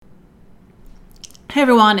Hey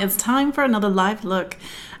everyone, it's time for another live look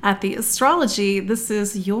at the astrology. This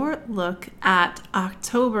is your look at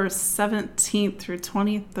October 17th through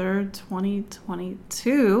 23rd,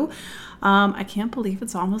 2022. I can't believe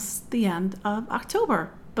it's almost the end of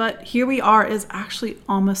October. But here we are, is actually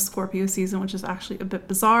almost Scorpio season, which is actually a bit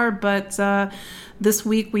bizarre. But this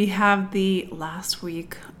week we have the last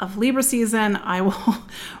week of Libra season. I will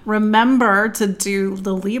remember to do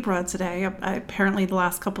the Libra today. Apparently the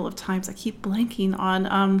last couple of times I keep blanking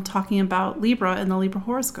on talking about Libra and the Libra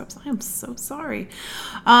horoscopes. I am so sorry.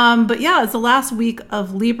 But yeah, it's the last week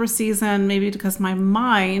of Libra season, maybe because my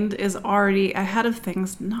mind is already ahead of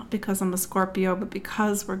things, not because I'm a Scorpio, but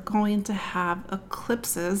because we're going to have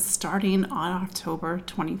eclipses starting on October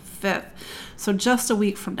 25th. So just a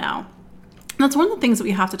week from now. And that's one of the things that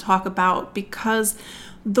we have to talk about, because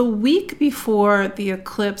the week before the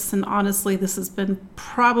eclipse, and honestly, this has been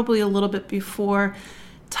probably a little bit before,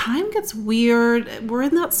 time gets weird. We're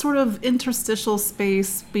in that sort of interstitial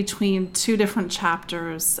space between two different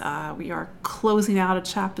chapters. We are closing out a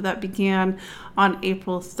chapter that began on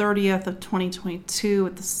April 30th of 2022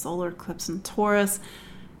 with the solar eclipse in Taurus.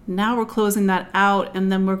 Now we're closing that out,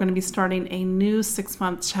 and then we're going to be starting a new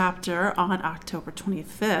 6-month chapter on October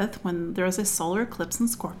 25th when there is a solar eclipse in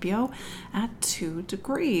Scorpio at 2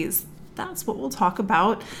 degrees. That's what we'll talk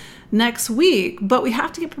about next week. But we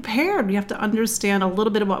have to get prepared. We have to understand a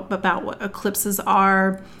little bit about what eclipses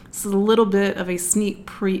are. This is a little bit of a sneak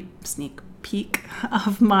peek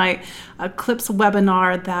of my eclipse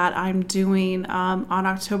webinar that I'm doing on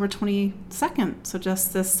October 22nd, so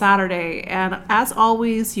just this Saturday. And as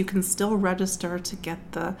always, you can still register to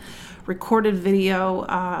get the recorded video.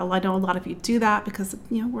 I know a lot of you do that because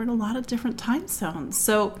we're in a lot of different time zones.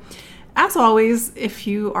 So as always, if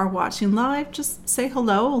you are watching live, just say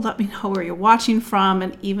hello. Let me know where you're watching from.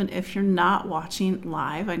 And even if you're not watching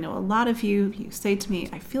live, I know a lot of you say to me,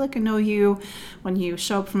 I feel like I know you when you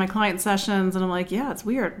show up for my client sessions. And I'm like, yeah, it's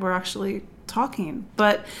weird. We're actually talking.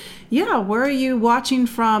 But yeah, where are you watching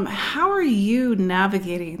from? How are you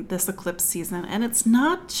navigating this eclipse season? And it's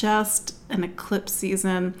not just an eclipse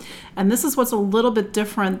season. And this is what's a little bit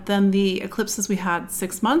different than the eclipses we had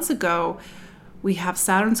 6 months ago. We have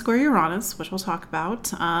Saturn square Uranus, which we'll talk about.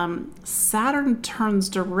 Saturn turns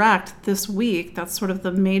direct this week. That's sort of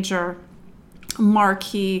the major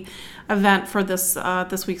marquee event for this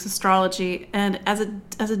week's astrology. And as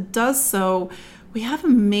it does so, we have a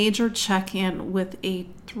major check-in with a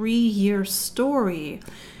 3-year story.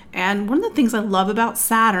 And one of the things I love about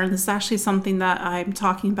Saturn, this is actually something that I'm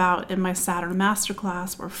talking about in my Saturn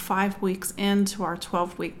Masterclass. We're 5 weeks into our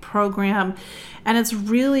 12-week program. And it's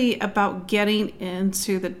really about getting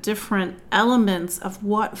into the different elements of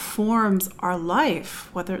what forms our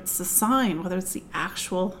life, whether it's the sign, whether it's the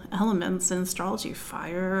actual elements in astrology,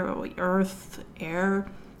 fire, earth,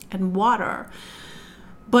 air, and water.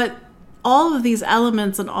 But all of these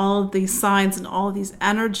elements and all of these signs and all of these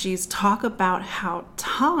energies talk about how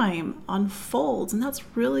time unfolds. And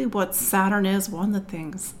that's really what Saturn is. One of the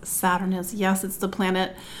things Saturn is, yes, it's the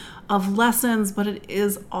planet of lessons, but it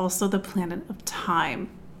is also the planet of time.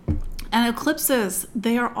 And eclipses,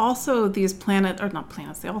 they are also these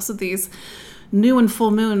they're also these new and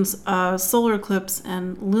full moons, solar eclipse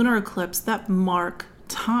and lunar eclipse that mark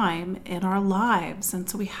time in our lives. And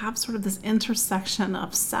so we have sort of this intersection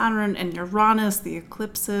of Saturn and Uranus, the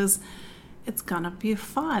eclipses. It's gonna be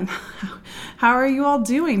fun. How are you all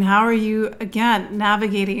doing? How are you, again,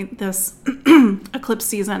 navigating this eclipse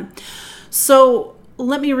season? So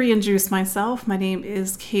let me reintroduce myself. My name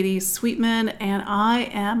is Katie Sweetman, and I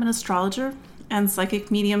am an astrologer and psychic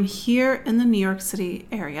medium here in the New York City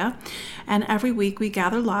area. And every week we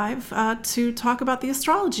gather live to talk about the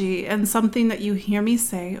astrology. And something that you hear me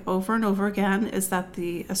say over and over again is that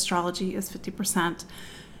the astrology is 50%.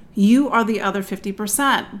 You are the other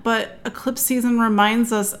 50%. But eclipse season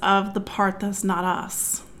reminds us of the part that's not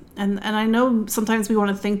us. And I know sometimes we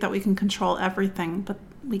want to think that we can control everything, but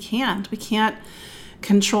we can't. We can't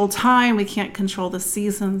control time. We can't control the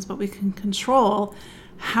seasons, but we can control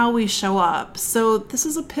how we show up. So this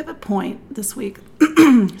is a pivot point this week.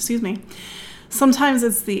 Excuse me. Sometimes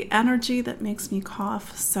it's the energy that makes me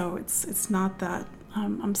cough. So it's not that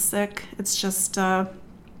I'm sick. It's just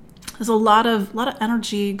there's a lot of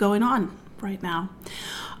energy going on right now.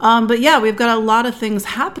 But yeah, we've got a lot of things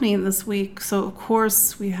happening this week. So of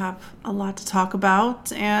course we have a lot to talk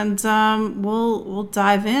about, and we'll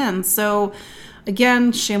dive in. So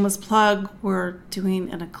again, shameless plug, we're doing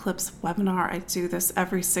an eclipse webinar. I do this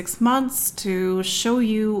every 6 months to show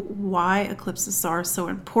you why eclipses are so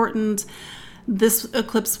important. this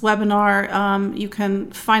eclipse webinar. You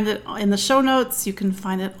can find it in the show notes. You can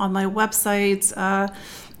find it on my website.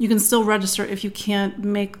 You can still register if you can't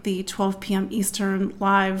make the 12 p.m. Eastern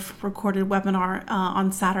live recorded webinar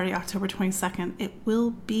on Saturday, October 22nd. It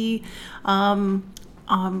will be,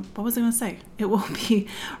 what was I going to say? It will be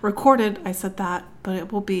recorded. I said that, but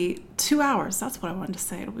it will be 2 hours. That's what I wanted to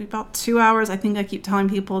say. It'll be about 2 hours. I think I keep telling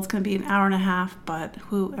people it's going to be an hour and a half, but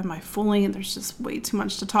who am I fooling? There's just way too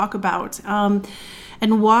much to talk about.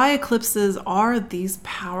 And why eclipses are these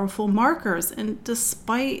powerful markers. And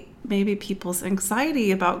despite maybe people's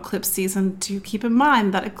anxiety about eclipse season, do keep in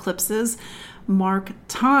mind that eclipses mark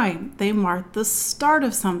time. They mark the start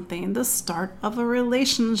of something, the start of a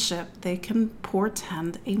relationship. They can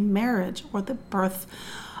portend a marriage or the birth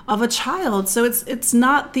of a child. So it's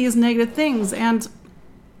not these negative things. And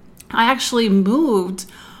I actually moved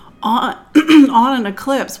on an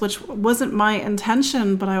eclipse, which wasn't my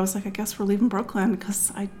intention, but I was like, I guess we're leaving Brooklyn,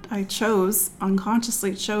 because I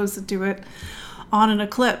unconsciously chose to do it on an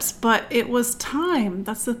eclipse. But it was time.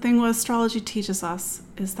 That's the thing what astrology teaches us,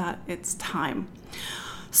 is that it's time.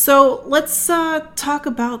 So let's talk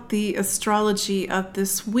about the astrology of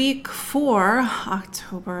this week for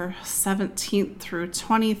October 17th through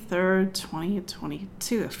 23rd,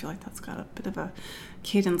 2022. I feel like that's got a bit of a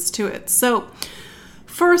cadence to it. So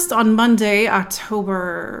first, on Monday,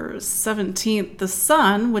 October 17th, the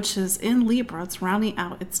sun, which is in Libra, it's rounding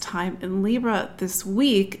out its time in Libra this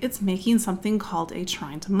week, it's making something called a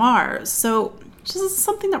trine to Mars. So this is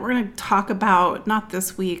something that we're going to talk about, not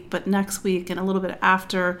this week, but next week and a little bit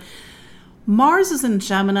after. Mars is in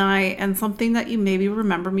Gemini, and something that you maybe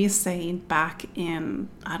remember me saying back in,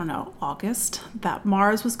 August, that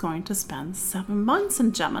Mars was going to spend 7 months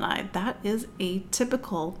in Gemini. That is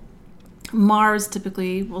atypical. Mars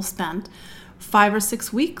typically will spend 5 or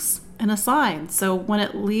 6 weeks in a sign. So when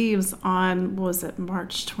it leaves on,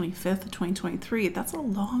 March 25th, 2023, that's a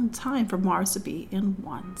long time for Mars to be in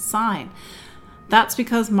one sign. That's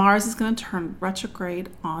because Mars is going to turn retrograde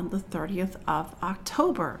on the 30th of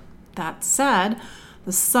October. That said,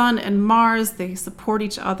 the sun and Mars, they support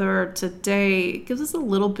each other today. It gives us a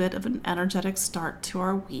little bit of an energetic start to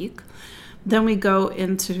our week. Then we go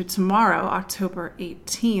into tomorrow, October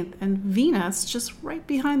 18th, and Venus, just right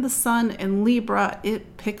behind the sun in Libra,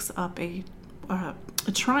 it picks up a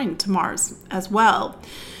trine to Mars as well.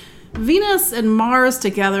 Venus and Mars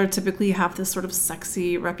together typically have this sort of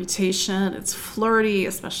sexy reputation. It's flirty,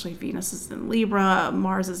 especially Venus is in Libra,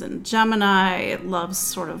 Mars is in Gemini. It loves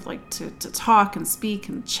sort of like to talk and speak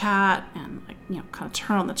and chat and kind of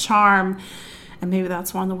turn on the charm. And maybe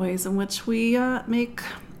that's one of the ways in which we make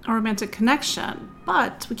a romantic connection.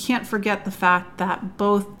 But we can't forget the fact that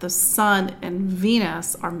both the sun and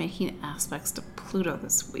Venus are making aspects to Pluto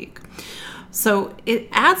this week. So it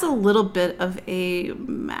adds a little bit of a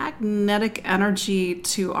magnetic energy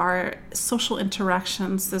to our social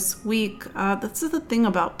interactions this week. This is the thing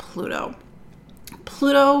about Pluto.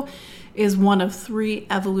 Pluto is one of 3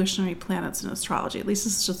 evolutionary planets in astrology. At least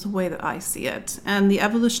this is just the way that I see it. And the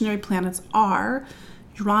evolutionary planets are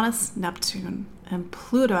Uranus, Neptune, and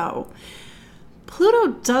Pluto.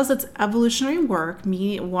 Pluto does its evolutionary work,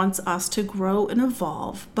 meaning it wants us to grow and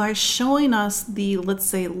evolve by showing us the, let's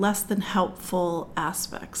say, less than helpful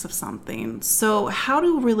aspects of something. So how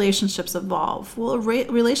do relationships evolve? Well,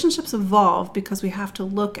 relationships evolve because we have to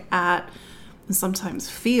look at and sometimes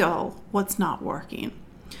feel what's not working.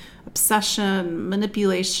 Obsession,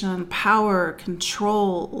 manipulation, power,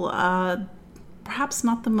 control, perhaps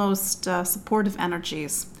not the most supportive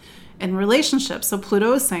energies in relationships. So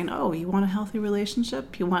Pluto is saying, oh, you want a healthy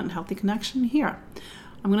relationship? You want a healthy connection? Here,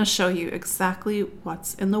 I'm going to show you exactly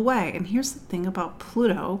what's in the way. And here's the thing about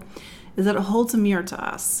Pluto is that it holds a mirror to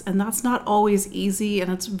us. And that's not always easy.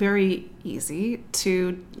 And it's very easy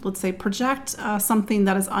to, let's say, project something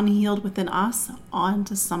that is unhealed within us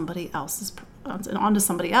onto somebody else.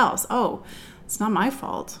 Oh, it's not my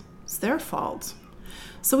fault. It's their fault.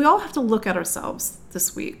 So we all have to look at ourselves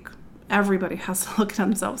this week. Everybody has to look at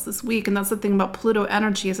themselves this week. And that's the thing about Pluto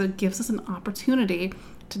energy, is it gives us an opportunity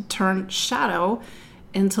to turn shadow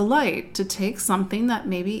into light, to take something that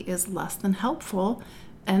maybe is less than helpful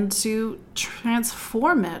and to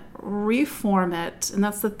transform it, reform it. And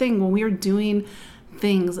that's the thing, when we are doing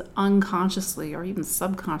things unconsciously or even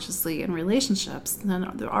subconsciously in relationships, then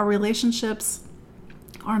our relationships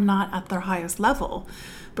are not at their highest level,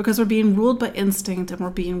 because we're being ruled by instinct and we're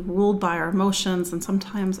being ruled by our emotions, and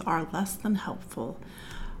sometimes our less than helpful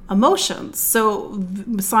emotions. So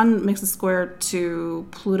the sun makes a square to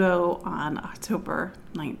Pluto on October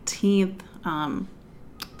 19th.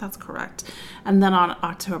 That's correct. And then on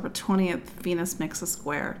October 20th, Venus makes a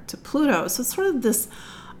square to Pluto. So it's sort of this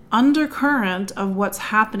undercurrent of what's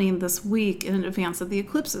happening this week in advance of the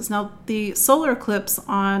eclipses. Now, the solar eclipse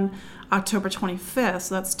on October 25th,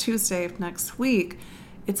 so that's Tuesday of next week,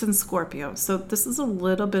 it's in Scorpio. So this is a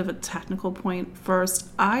little bit of a technical point. First,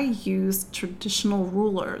 I use traditional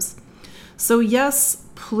rulers. So yes,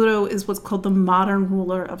 Pluto is what's called the modern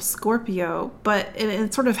ruler of Scorpio, but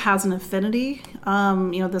it sort of has an affinity,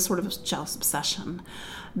 this sort of jealous obsession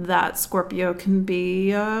that Scorpio can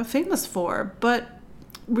be famous for. But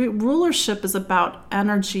rulership is about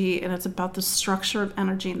energy, and it's about the structure of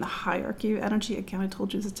energy and the hierarchy of energy. Again, I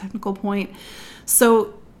told you it's a technical point.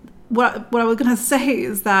 So what I was going to say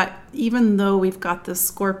is that even though we've got this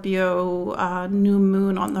Scorpio new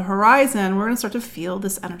moon on the horizon, we're going to start to feel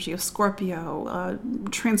this energy of Scorpio,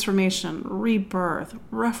 transformation, rebirth,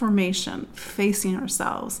 reformation, facing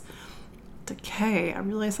ourselves, decay. I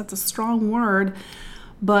realize that's a strong word,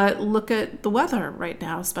 but look at the weather right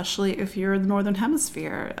now, especially if you're in the Northern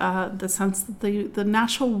Hemisphere. The sense that the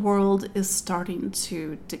natural world is starting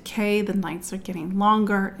to decay. The nights are getting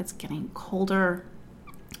longer. It's getting colder.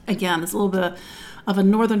 Again, it's a little bit of a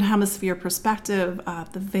Northern Hemisphere perspective.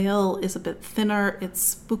 The veil is a bit thinner. It's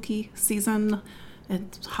spooky season.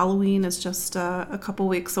 Halloween is just a couple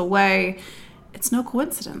weeks away. It's no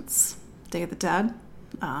coincidence. Day of the Dead,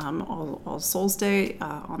 All Souls Day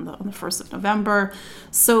on the 1st of November.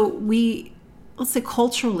 So we, let's say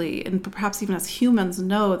culturally, and perhaps even as humans,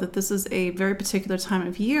 know that this is a very particular time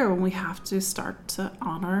of year when we have to start to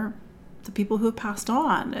honor the people who have passed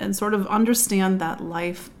on and sort of understand that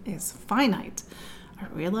life is finite. I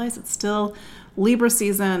realize it's still Libra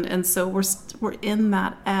season, and so we're in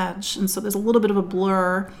that edge, and so there's a little bit of a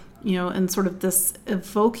blur, and sort of this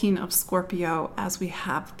evoking of Scorpio as we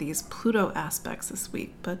have these Pluto aspects this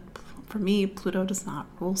week. But for me, Pluto does not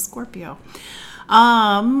rule Scorpio.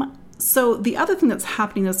 So the other thing that's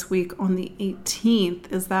happening this week on the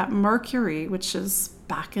 18th is that Mercury, which is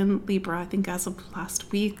back in Libra, I think as of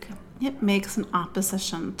last week, it makes an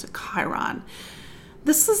opposition to Chiron.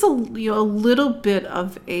 This is a little bit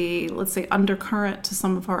of a, let's say, undercurrent to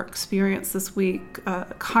some of our experience this week.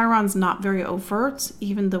 Chiron's not very overt,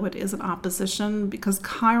 even though it is an opposition, because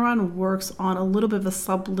Chiron works on a little bit of a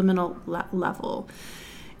subliminal level.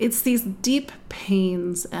 It's these deep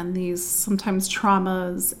pains and these sometimes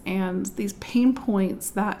traumas and these pain points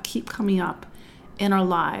that keep coming up in our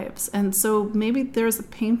lives. And so maybe there's a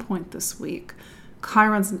pain point this week.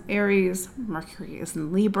 Chiron's in Aries, Mercury is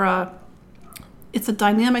in Libra. It's a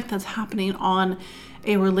dynamic that's happening on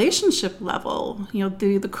a relationship level.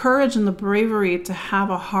 The courage and the bravery to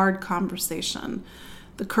have a hard conversation,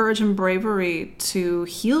 the courage and bravery to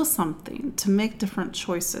heal something, to make different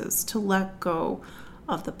choices, to let go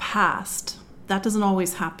of the past. That doesn't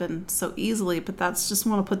always happen so easily, but that's just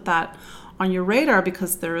want to put that on your radar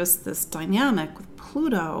because there is this dynamic with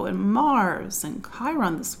Pluto and Mars and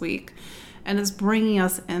Chiron this week, and it's bringing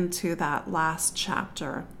us into that last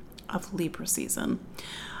chapter of Libra season.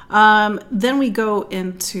 Then we go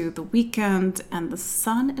into the weekend, and the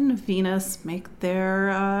Sun and Venus make their,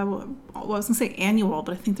 I was going to say annual,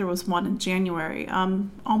 but I think there was one in January,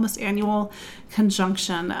 almost annual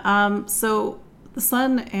conjunction. So the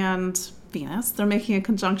Sun and Venus, they're making a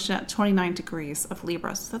conjunction at 29 degrees of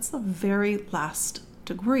Libra. So that's the very last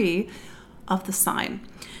degree of the sign.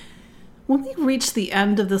 When we reach the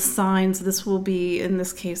end of the signs, this will be, in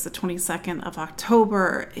this case, the 22nd of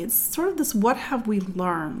October, it's sort of this what have we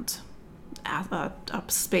learned up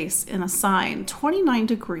space in a sign. 29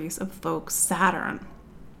 degrees evokes Saturn.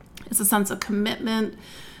 It's a sense of commitment.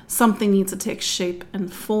 Something needs to take shape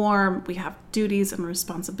and form. We have duties and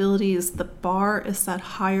responsibilities. The bar is set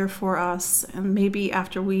higher for us. And maybe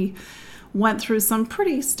after we went through some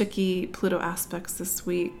pretty sticky Pluto aspects this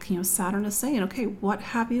week, Saturn is saying, okay, what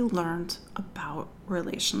have you learned about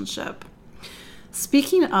relationship?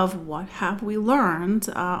 Speaking of what have we learned,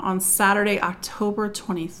 on Saturday, October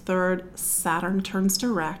 23rd, Saturn turns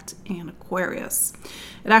direct in Aquarius.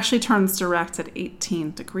 It actually turns direct at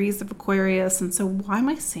 18 degrees of Aquarius. And so why am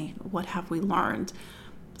I saying what have we learned?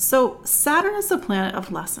 So Saturn is the planet of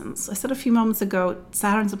lessons. I said a few moments ago,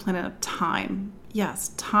 Saturn's a planet of time. Yes,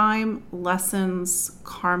 time, lessons,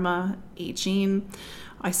 karma, aging.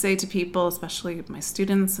 I say to people, especially my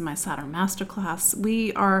students in my Saturn Masterclass,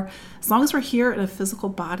 we are, as long as we're here in a physical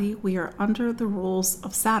body, we are under the rules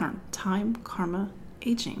of Saturn, time, karma,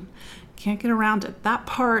 aging. Can't get around it. That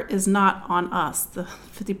part is not on us, the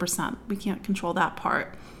 50%. We can't control that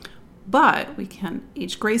part. But we can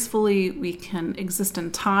age gracefully, we can exist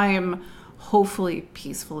in time, hopefully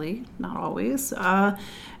peacefully, not always.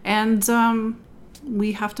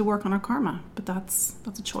 we have to work on our karma, but that's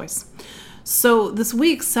a choice. So this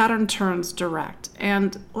week, Saturn turns direct.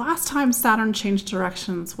 And last time Saturn changed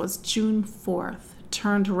directions was June 4th.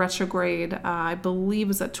 Turned retrograde, I believe,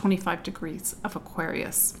 is at 25 degrees of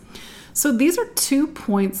Aquarius. So these are 2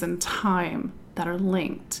 points in time that are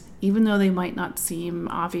linked, even though they might not seem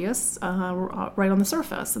obvious right on the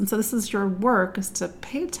surface. And so this is your work, is to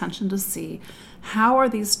pay attention to see how are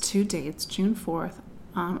these 2 dates, June 4th,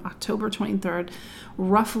 October 23rd,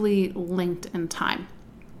 roughly linked in time.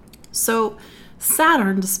 So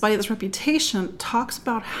Saturn, despite its reputation, talks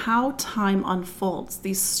about how time unfolds,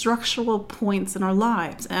 these structural points in our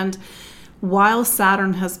lives. And while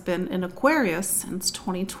Saturn has been in Aquarius since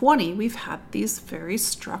 2020, we've had these very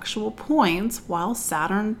structural points while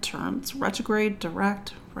Saturn turns retrograde,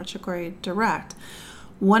 direct, retrograde, direct.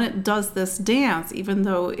 When it does this dance, even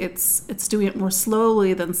though it's doing it more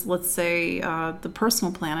slowly than, let's say, the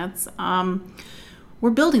personal planets, we're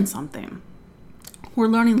building something. We're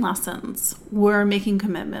learning lessons. We're making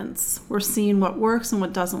commitments. We're seeing what works and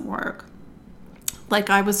what doesn't work. Like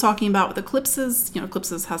I was talking about with eclipses,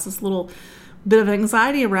 eclipses has this little bit of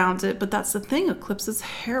anxiety around it, but that's the thing. Eclipses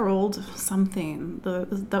herald something,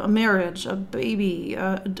 a marriage, a baby,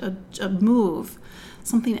 a move,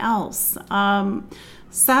 something else.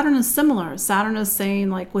 Saturn is similar. Saturn is saying,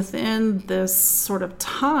 like, within this sort of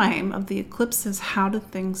time of the eclipses, how do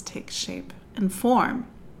things take shape and form?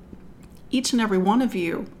 Each and every one of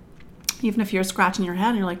you, even if you're scratching your head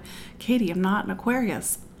and you're like, Katie, I'm not an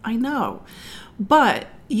Aquarius. I know. But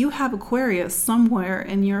you have Aquarius somewhere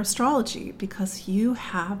in your astrology because you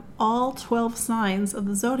have all 12 signs of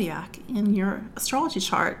the zodiac in your astrology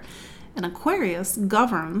chart. And Aquarius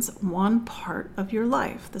governs one part of your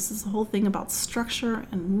life. This is the whole thing about structure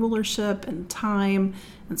and rulership and time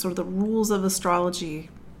and sort of the rules of astrology.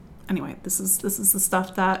 Anyway, this is the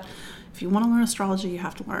stuff that if you want to learn astrology, you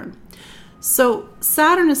have to learn. So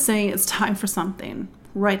Saturn is saying it's time for something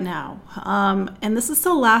right now. And this is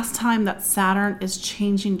the last time that Saturn is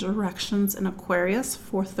changing directions in Aquarius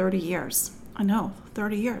for 30 years. I know,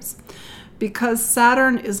 30 years. Because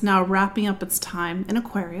Saturn is now wrapping up its time in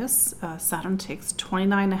Aquarius. Saturn takes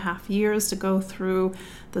 29 and a half years to go through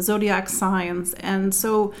the zodiac signs. And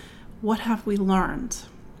so what have we learned?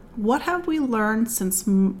 What have we learned since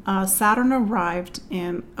Saturn arrived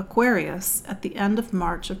in Aquarius at the end of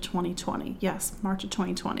March of 2020? Yes, March of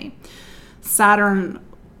 2020. Saturn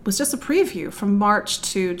was just a preview from March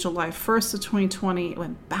to July 1st of 2020. It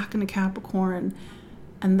went back into Capricorn.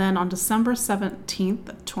 And then on December 17th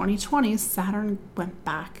of 2020, Saturn went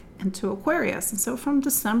back into Aquarius. And so from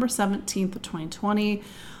December 17th of 2020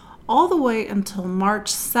 all the way until March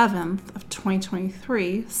 7th of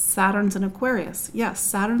 2023, Saturn's in Aquarius. Yes,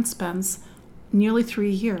 Saturn spends nearly 3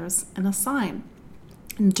 years in a sign.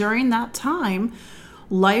 And during that time,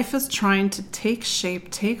 life is trying to take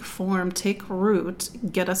shape, take form, take root,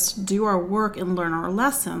 get us to do our work and learn our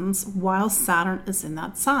lessons while Saturn is in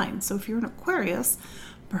that sign. So if you're an Aquarius,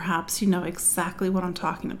 perhaps you know exactly what I'm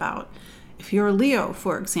talking about. If you're a Leo,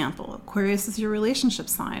 for example, Aquarius is your relationship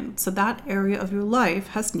sign. So that area of your life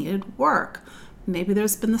has needed work. Maybe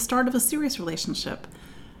there's been the start of a serious relationship.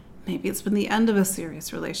 Maybe it's been the end of a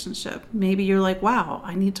serious relationship. Maybe you're like, wow,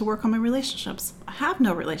 I need to work on my relationships. I have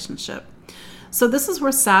no relationship. So this is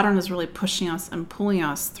where Saturn is really pushing us and pulling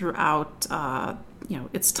us throughout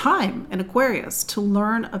its time in Aquarius to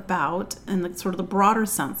learn about, in the sort of the broader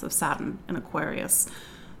sense of Saturn in Aquarius,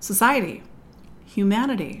 society,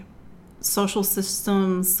 humanity, social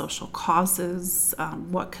systems, social causes,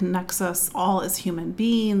 what connects us all as human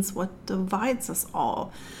beings, what divides us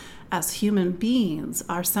all as human beings,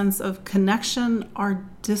 our sense of connection, our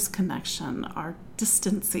disconnection, our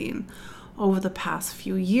distancing over the past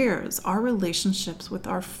few years, our relationships with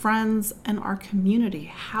our friends and our community.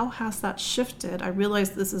 How has that shifted? I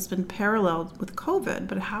realize this has been paralleled with COVID,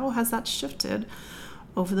 but how has that shifted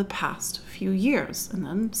over the past few years? And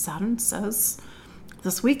then Saturn says,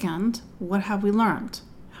 this weekend, what have we learned?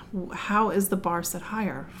 How is the bar set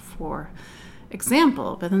higher, for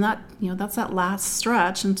example? But then that's that last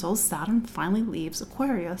stretch until Saturn finally leaves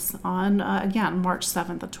Aquarius on, again, March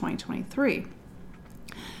 7th of 2023.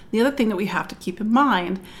 The other thing that we have to keep in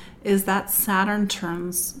mind is that Saturn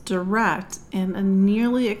turns direct in a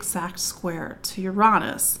nearly exact square to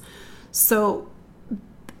Uranus. So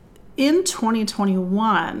in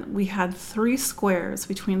 2021, we had 3 squares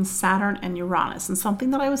between Saturn and Uranus. And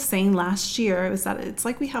something that I was saying last year is that it's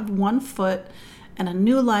like we have 1 foot in a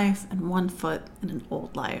new life and 1 foot in an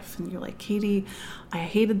old life. And you're like, Katie, I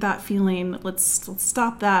hated that feeling. Let's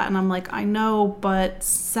stop that. And I'm like, I know, but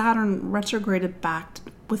Saturn retrograded back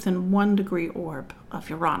within 1 degree orb of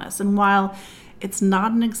Uranus. And while it's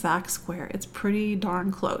not an exact square. It's pretty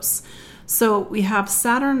darn close. So we have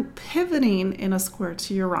Saturn pivoting in a square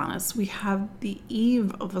to Uranus. We have the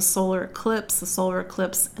eve of a solar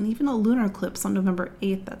eclipse, and even a lunar eclipse on November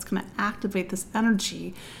 8th that's going to activate this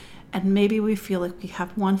energy. And maybe we feel like we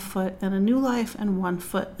have one foot in a new life and one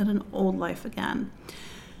foot in an old life again.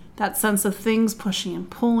 That sense of things pushing and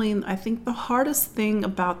pulling. I think the hardest thing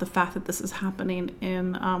about the fact that this is happening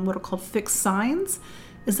in what are called fixed signs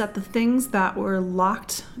is that the things that were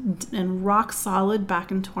locked and rock solid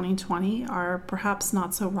back in 2020 are perhaps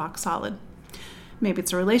not so rock solid. Maybe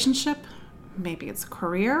it's a relationship, maybe it's a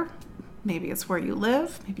career, maybe it's where you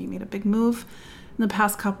live, maybe you made a big move in the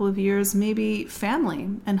past couple of years, maybe family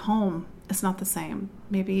and home is not the same.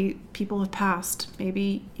 Maybe people have passed,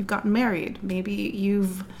 maybe you've gotten married, maybe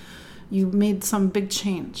you've made some big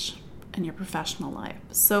change in your professional life.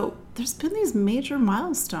 So there's been these major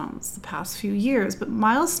milestones the past few years, but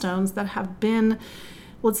milestones that have been,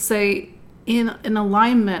 let's say, in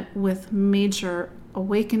alignment with major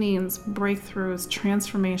awakenings, breakthroughs,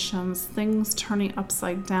 transformations, things turning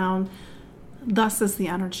upside down. Thus is the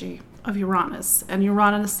energy of Uranus. And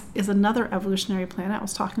Uranus is another evolutionary planet. I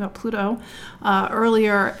was talking about Pluto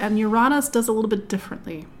earlier, and Uranus does a little bit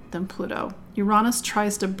differently than Pluto. Uranus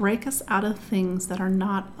tries to break us out of things that are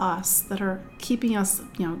not us, that are keeping us,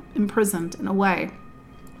 imprisoned in a way.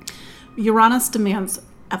 Uranus demands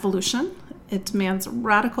evolution. It demands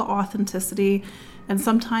radical authenticity, and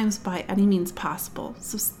sometimes by any means possible.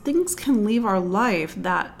 So things can leave our life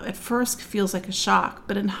that at first feels like a shock,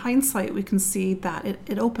 but in hindsight, we can see that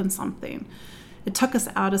it opened something. It took us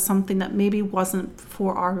out of something that maybe wasn't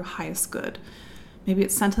for our highest good. Maybe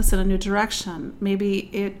it sent us in a new direction. Maybe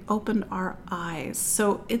it opened our eyes.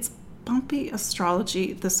 So it's bumpy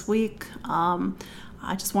astrology this week.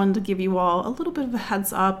 I just wanted to give you all a little bit of a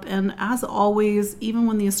heads up. And as always, even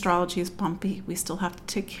when the astrology is bumpy, we still have to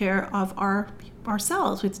take care of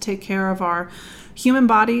ourselves. We have to take care of our human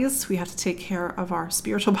bodies. We have to take care of our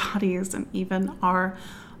spiritual bodies and even our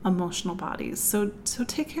emotional bodies. So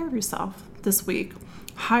take care of yourself this week.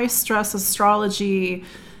 High stress astrology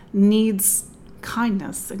needs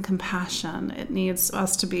kindness and compassion. It needs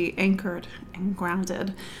us to be anchored and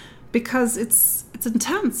grounded because it's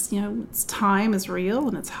intense. It's time is real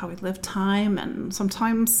and it's how we live time. And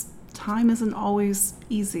sometimes time isn't always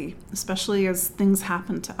easy, especially as things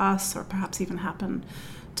happen to us or perhaps even happen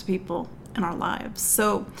to people in our lives.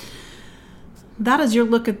 So that is your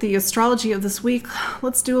look at the astrology of this week.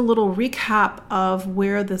 Let's do a little recap of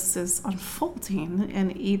where this is unfolding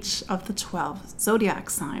in each of the 12 zodiac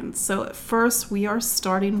signs. So at first, we are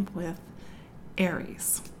starting with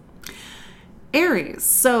Aries. Aries,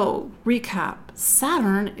 so recap,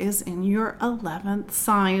 Saturn is in your 11th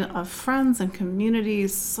sign of friends and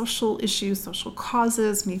communities, social issues, social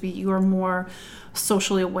causes. Maybe you are more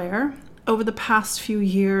socially aware. Over the past few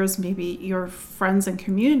years, maybe your friends and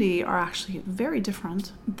community are actually very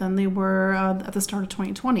different than they were at the start of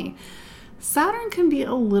 2020. Saturn can be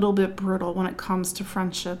a little bit brutal when it comes to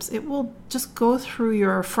friendships. It will just go through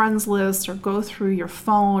your friends list or go through your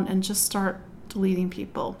phone and just start deleting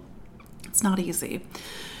people. It's not easy.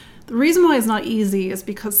 The reason why it's not easy is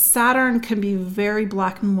because Saturn can be very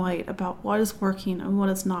black and white about what is working and what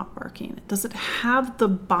is not working. Does it have the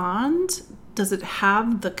bond? Does it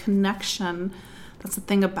have the connection? That's the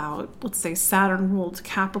thing about, let's say, Saturn ruled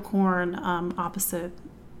Capricorn opposite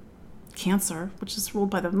Cancer, which is ruled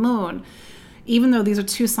by the moon. Even though these are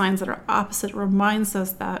two signs that are opposite, it reminds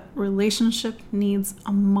us that relationship needs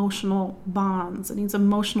emotional bonds. It needs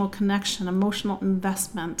emotional connection, emotional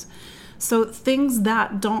investment. So things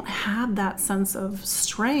that don't have that sense of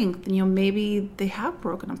strength, maybe they have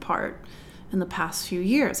broken apart in the past few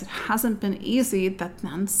years. It hasn't been easy that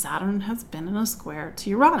then Saturn has been in a square to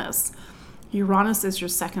Uranus. Uranus is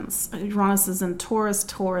in Taurus.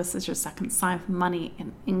 Taurus is your second sign of money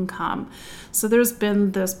and income. So there's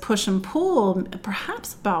been this push and pull,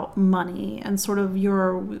 perhaps about money and sort of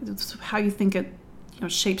how you think it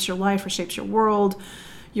shapes your life or shapes your world,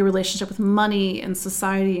 your relationship with money and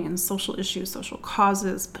society and social issues, social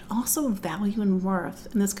causes, but also value and worth.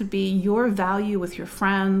 And this could be your value with your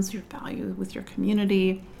friends, your value with your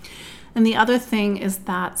community. And the other thing is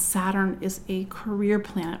that Saturn is a career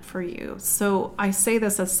planet for you. So I say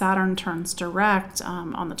this as Saturn turns direct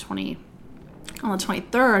on the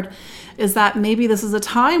 23rd, is that maybe this is a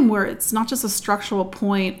time where it's not just a structural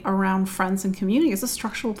point around friends and community, it's a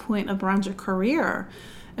structural point around your career.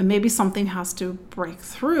 And maybe something has to break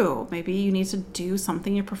through. Maybe you need to do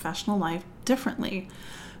something in your professional life differently.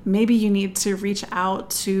 Maybe you need to reach out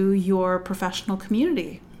to your professional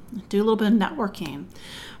community do a little bit of networking.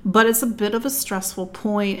 But it's a bit of a stressful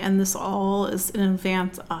point, and this all is in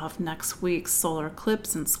advance of next week's solar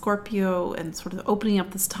eclipse in Scorpio, and sort of opening up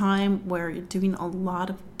this time where you're doing a lot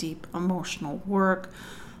of deep emotional work.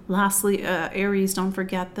 Lastly, Aries, don't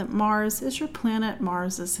forget that Mars is your planet.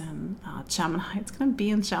 Mars is in Gemini. It's going to be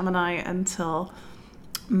in Gemini until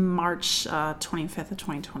March 25th of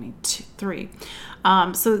 2023.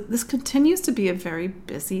 So this continues to be a very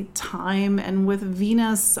busy time, and with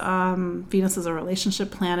Venus, Venus is a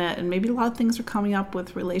relationship planet, and maybe a lot of things are coming up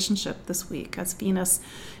with relationship this week as Venus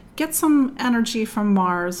gets some energy from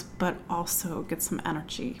Mars, but also gets some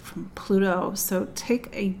energy from Pluto. So take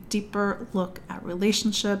a deeper look at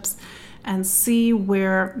relationships and see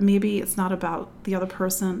where maybe it's not about the other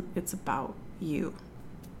person, it's about you.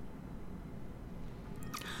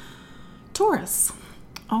 Taurus.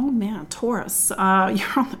 Oh man, Taurus. You're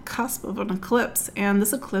on the cusp of an eclipse, and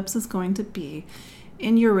this eclipse is going to be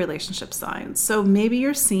in your relationship sign. So maybe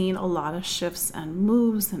you're seeing a lot of shifts and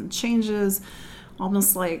moves and changes,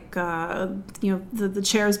 almost like the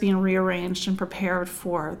chairs being rearranged and prepared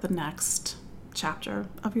for the next chapter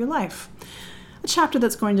of your life. A chapter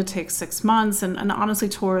that's going to take 6 months. And honestly,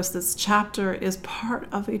 Taurus, this chapter is part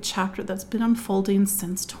of a chapter that's been unfolding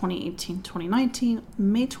since 2018, 2019,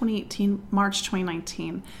 May 2018, March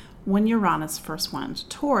 2019, when Uranus first went into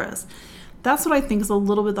Taurus. That's what I think is a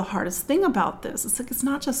little bit the hardest thing about this. It's like, it's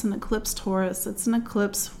not just an eclipse, Taurus. It's an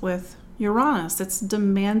eclipse with Uranus. It's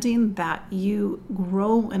demanding that you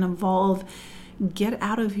grow and evolve, get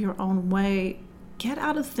out of your own way, get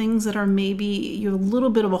out of things that are maybe you're a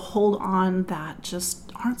little bit of a hold on that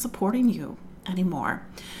just aren't supporting you anymore.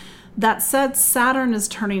 That said, Saturn is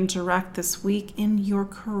turning direct this week in your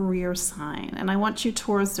career sign. And I want you,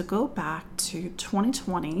 Taurus, to go back to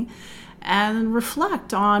 2020 and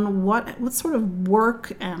reflect on what sort of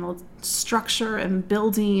work and structure and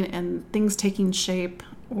building and things taking shape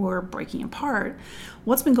or breaking apart,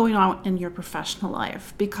 what's been going on in your professional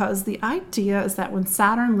life. Because the idea is that when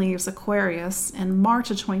Saturn leaves Aquarius in March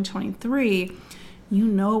of 2023, you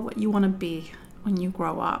know what you want to be when you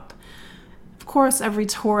grow up. Of course, every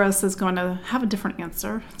Taurus is going to have a different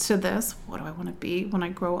answer to this. What do I want to be when I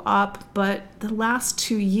grow up? But the last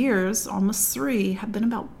 2 years, almost 3, have been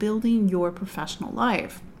about building your professional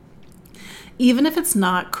life. Even if it's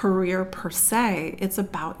not career per se, it's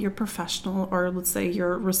about your professional, or let's say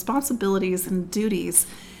your responsibilities and duties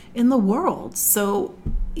in the world. So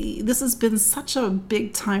this has been such a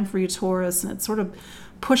big time for you, Taurus, and it's sort of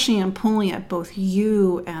pushing and pulling at both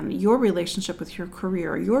you and your relationship with your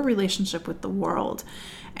career, your relationship with the world.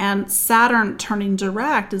 And Saturn turning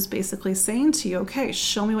direct is basically saying to you, okay,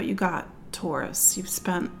 show me what you got, Taurus. You've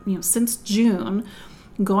spent, since June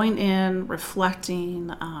going in,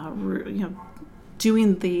 reflecting,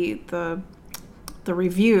 doing the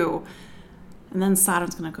review, and then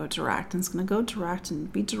Saturn's going to go direct, and it's going to go direct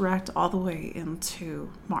and be direct all the way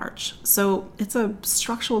into March. So it's a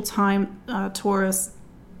structural time, Taurus,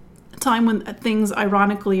 a time when things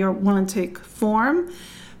ironically want to take form,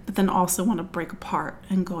 but then also want to break apart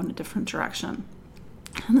and go in a different direction.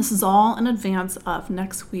 And this is all in advance of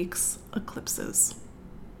next week's eclipses.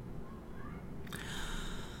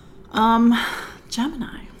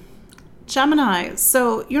 Gemini.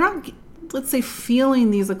 So you're not, let's say,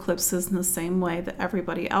 feeling these eclipses in the same way that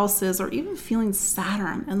everybody else is, or even feeling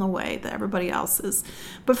Saturn in the way that everybody else is.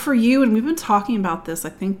 But for you, and we've been talking about this, I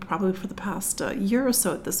think probably for the past year or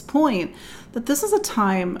so at this point, that this is a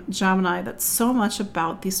time, Gemini, that's so much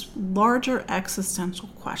about these larger existential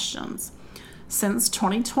questions. Since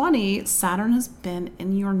 2020, Saturn has been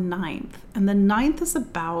in your 9th. And the 9th is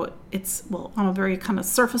about, on a very kind of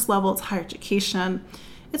surface level, it's higher education,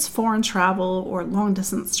 it's foreign travel or long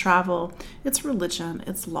distance travel, it's religion,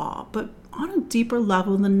 it's law. But on a deeper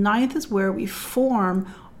level, the 9th is where we form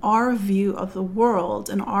our view of the world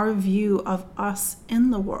and our view of us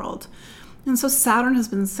in the world. And so Saturn has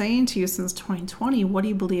been saying to you since 2020, what do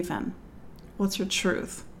you believe in? What's your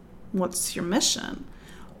truth? What's your mission?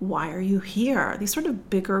 Why are you here? These sort of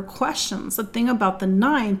bigger questions. The thing about the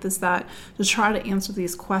 9th is that to try to answer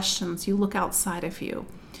these questions, you look outside of you.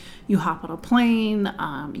 You hop on a plane,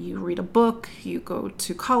 you read a book, you go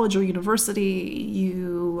to college or university,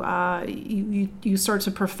 you start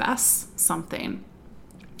to profess something.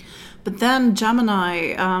 But then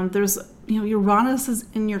Gemini, there's, Uranus is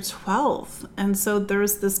in your 12th. And so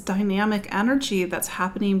there's this dynamic energy that's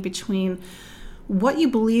happening between what you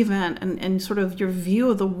believe in and sort of your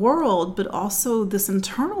view of the world, but also this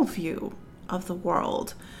internal view of the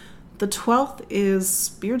world. The 12th is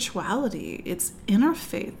spirituality. It's inner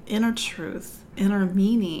faith, inner truth, inner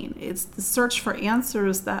meaning. It's the search for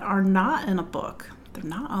answers that are not in a book. They're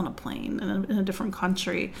not on a plane in a different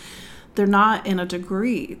country. They're not in a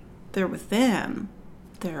degree. They're within.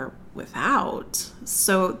 They're without.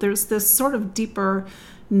 So there's this sort of deeper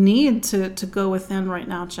need to go within right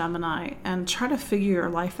now, Gemini, and try to figure your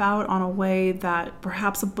life out on a way that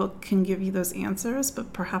perhaps a book can give you those answers,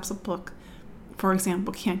 but perhaps a book, for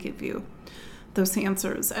example, can't give you those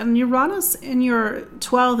answers. And Uranus in your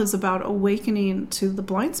 12th is about awakening to the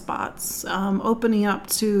blind spots, opening up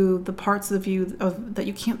to the parts of you that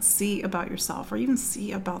you can't see about yourself or even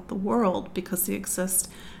see about the world because they exist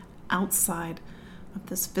outside of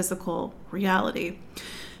this physical reality.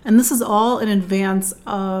 And this is all in advance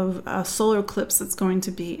of a solar eclipse that's going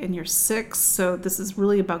to be in your 6th. So this is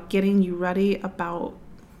really about getting you ready, about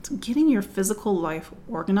getting your physical life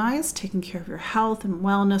organized, taking care of your health and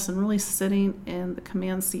wellness, and really sitting in the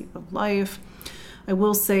command seat of life. I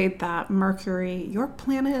will say that Mercury, your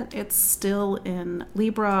planet, it's still in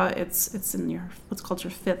Libra. It's in your what's called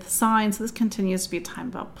your 5th sign. So this continues to be a time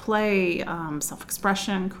about play,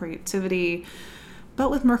 self-expression, creativity. But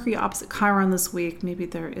with Mercury opposite Chiron this week, maybe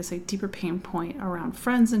there is a deeper pain point around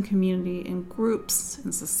friends and community and groups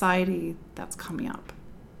and society that's coming up.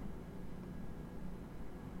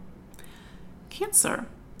 Cancer.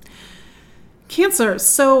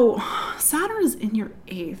 So Saturn is in your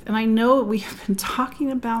 8th, and I know we have been talking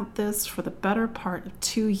about this for the better part of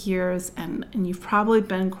 2 years, and you've probably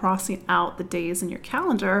been crossing out the days in your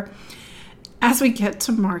calendar as we get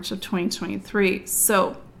to March of 2023.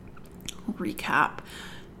 So recap.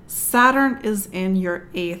 Saturn is in your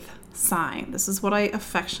 8th sign. This is what I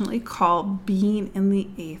affectionately call being in the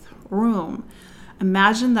 8th room.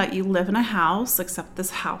 Imagine that you live in a house, except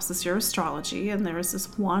this house is your astrology, and there is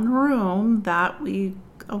this one room that we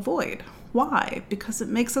avoid. Why? Because it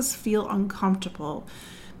makes us feel uncomfortable,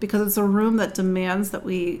 because it's a room that demands that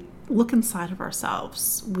we look inside of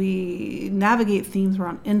ourselves. We navigate themes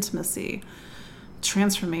around intimacy,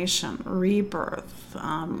 transformation, rebirth,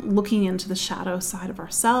 looking into the shadow side of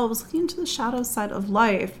ourselves, looking into the shadow side of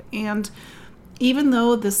life. And even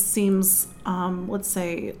though this seems, let's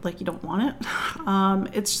say, like you don't want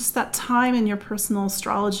it, it's just that time in your personal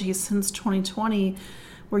astrology since 2020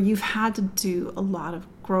 where you've had to do a lot of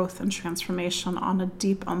growth and transformation on a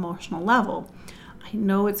deep emotional level. I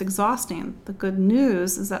know it's exhausting. The good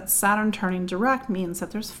news is that Saturn turning direct means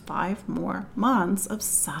that there's 5 more months of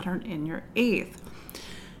Saturn in your 8th.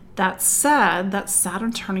 That said, that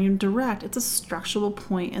Saturn turning direct, it's a structural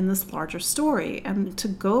point in this larger story. And to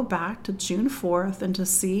go back to June 4th and to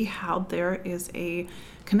see how there is a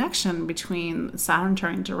connection between Saturn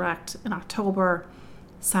turning direct in October,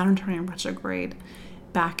 Saturn turning retrograde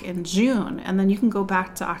back in June. And then you can go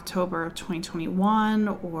back to October of 2021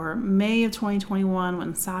 or May of 2021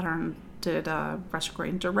 when Saturn did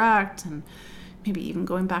retrograde direct, and maybe even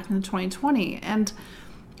going back into 2020. And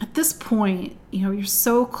at this point, you're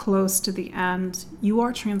so close to the end. You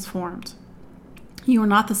are transformed. You are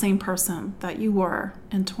not the same person that you were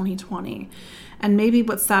in 2020. And maybe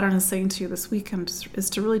what Saturn is saying to you this weekend is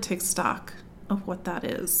to really take stock of what that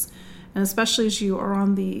is. And especially as you are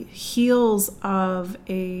on the heels of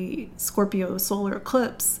a Scorpio solar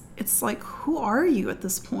eclipse, it's like, who are you at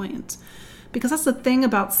this point? Because that's the thing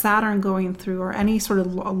about Saturn going through, or any sort of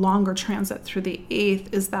a longer transit through the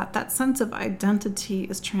 8th, is that that sense of identity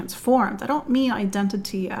is transformed. I don't mean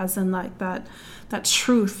identity as in like that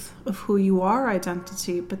truth of who you are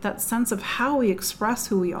identity, but that sense of how we express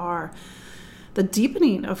who we are, the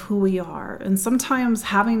deepening of who we are, and sometimes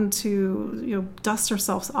having to dust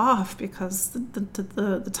ourselves off because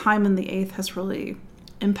the time in the 8th has really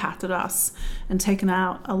impacted us and taken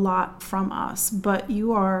out a lot from us. But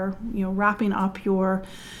you are wrapping up your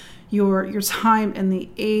time in the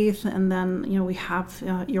 8th, and then we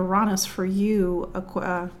have Uranus for you.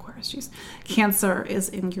 Aquarius, Cancer is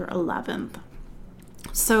in your 11th.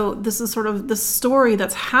 So this is sort of the story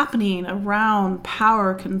that's happening around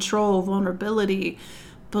power, control, vulnerability,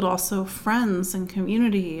 but also friends and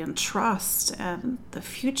community and trust and the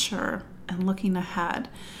future and looking ahead.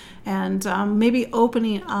 And maybe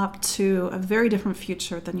opening up to a very different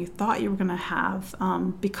future than you thought you were going to have,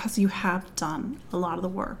 because you have done a lot of the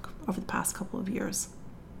work over the past couple of years.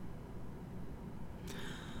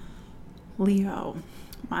 Leo.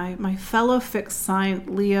 My fellow fixed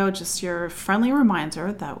sign Leo, just your friendly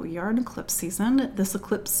reminder that we are in eclipse season. This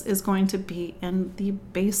eclipse is going to be in the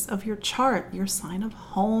base of your chart, your sign of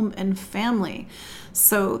home and family.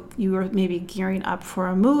 So you are maybe gearing up for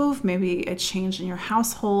a move, maybe a change in your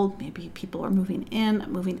household, maybe people are moving in,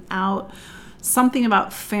 moving out. Something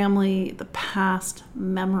about family, the past,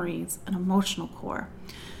 memories, and emotional core.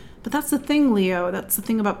 But that's the thing, Leo. That's the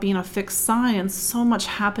thing about being a fixed sign, and so much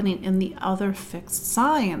happening in the other fixed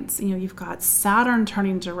signs. You've got Saturn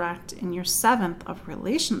turning direct in your 7th of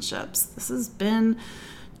relationships. This has been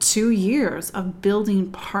 2 years of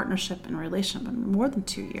building partnership and relationship, more than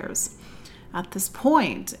 2 years at this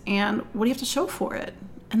point. And what do you have to show for it?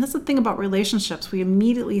 And that's the thing about relationships. We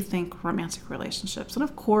immediately think romantic relationships. And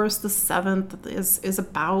of course, the 7th is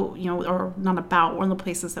about, or not about, one of the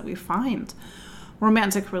places that we find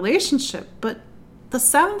romantic relationship. But the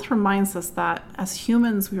 7th reminds us that as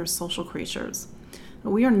humans, we are social creatures.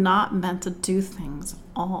 We are not meant to do things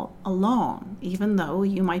all alone, even though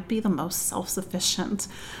you might be the most self-sufficient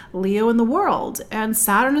Leo in the world. And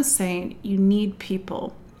Saturn is saying you need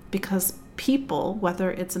people, because people, whether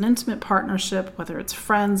it's an intimate partnership, whether it's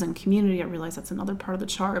friends and community, I realize that's another part of the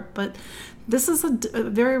chart, but this is a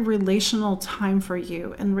very relational time for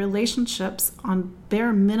you, and relationships on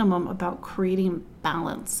bare minimum about creating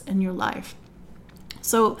balance in your life.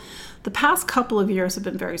 So the past couple of years have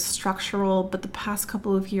been very structural, but the past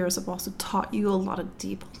couple of years have also taught you a lot of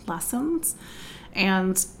deep lessons.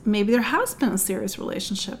 And maybe there has been a serious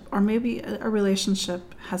relationship, or maybe a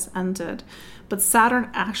relationship has ended. But Saturn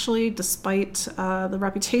actually, despite the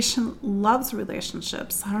reputation, loves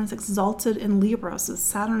relationships. Saturn is exalted in Libra. So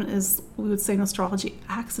Saturn is, we would say in astrology,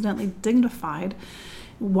 accidentally dignified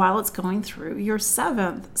while it's going through your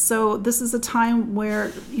 7th. So this is a time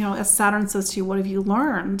where, as Saturn says to you, what have you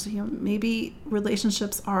learned? Maybe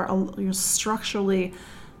relationships are structurally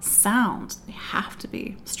sound. They have to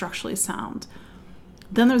be structurally sound.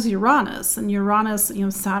 Then there's Uranus, and Uranus,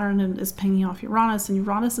 Saturn is pinging off Uranus, and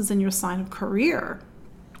Uranus is in your sign of career.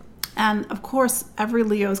 And of course, every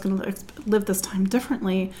Leo is going to live this time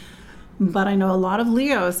differently, but I know a lot of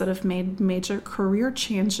Leos that have made major career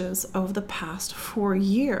changes over the past 4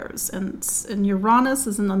 years. And Uranus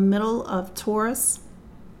is in the middle of Taurus,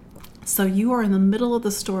 so you are in the middle of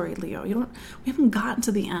the story, Leo. We haven't gotten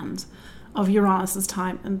to the end of Uranus's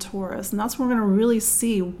time in Taurus. And that's where we're going to really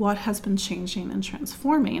see what has been changing and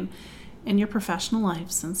transforming in your professional life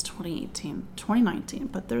since 2018, 2019.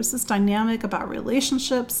 But there's this dynamic about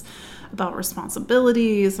relationships, about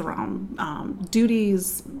responsibilities, around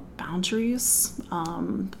duties, boundaries,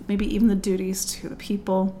 maybe even the duties to the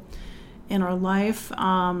people in our life.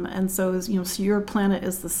 And so, so your planet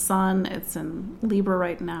is the sun. It's in Libra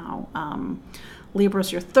right now. Libra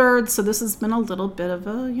is your 3rd, so this has been a little bit of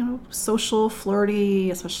a, social,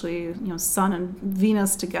 flirty, especially, Sun and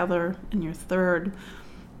Venus together in your 3rd.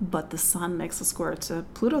 But the Sun makes a square to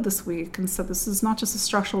Pluto this week, and so this is not just a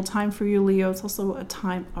structural time for you, Leo, it's also a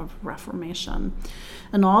time of reformation.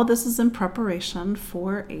 And all this is in preparation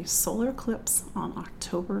for a solar eclipse on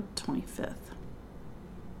October 25th.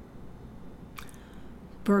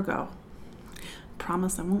 Virgo.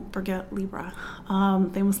 Promise I won't forget Libra.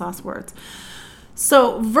 Famous last words.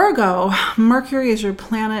 So Virgo, Mercury is your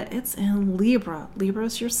planet. It's in Libra. Libra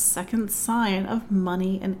is your 2nd sign of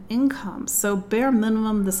money and income. So bare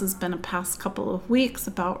minimum, this has been a past couple of weeks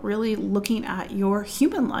about really looking at your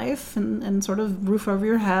human life and sort of roof over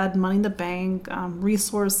your head, money in the bank,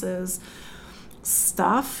 resources,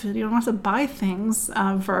 stuff. You don't have to buy things,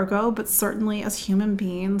 Virgo, but certainly as human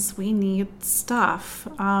beings, we need stuff.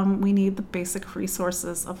 We need the basic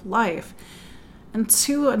resources of life. And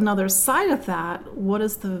to another side of that, what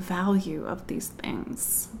is the value of these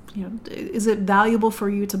things? Is it valuable for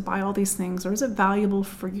you to buy all these things, or is it valuable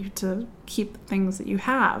for you to keep the things that you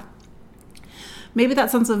have? Maybe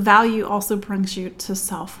that sense of value also brings you to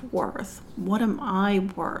self-worth. What am I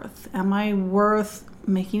worth? Am I worth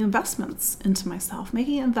making investments into myself,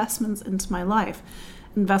 making investments into my life?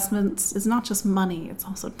 Investments is not just money, it's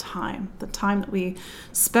also time. The time that we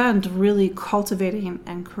spend really cultivating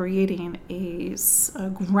and creating a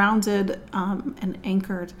grounded and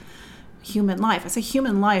anchored human life. I say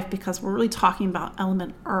human life because we're really talking about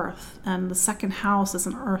element earth, and the 2nd house is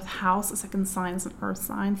an earth house. The 2nd sign is an earth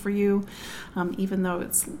sign for you, even though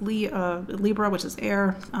it's Libra, which is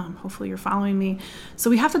air. Hopefully you're following me. So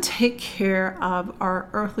we have to take care of our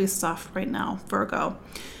earthly stuff right now, Virgo.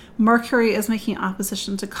 Mercury is making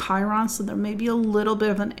opposition to Chiron, so there may be a little bit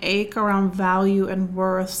of an ache around value and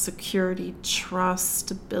worth, security, trust,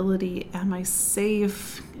 stability. Am I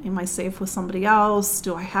safe? Am I safe with somebody else?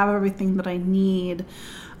 Do I have everything that I need?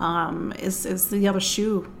 Is the other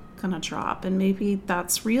shoe going to drop? And maybe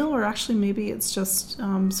that's real, or actually maybe it's just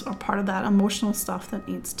a part of that emotional stuff that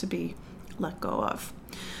needs to be let go of.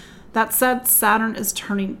 That said, Saturn is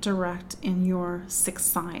turning direct in your 6th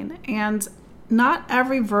sign, and not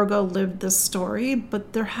every Virgo lived this story,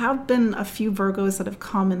 but there have been a few Virgos that have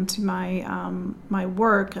come into my my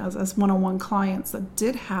work as one-on-one clients that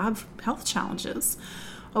did have health challenges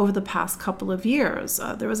over the past couple of years.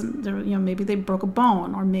 Maybe they broke a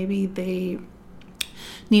bone, or maybe they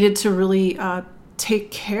needed to really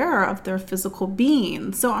take care of their physical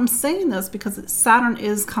being. So I'm saying this because Saturn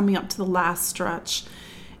is coming up to the last stretch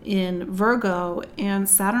in Virgo, and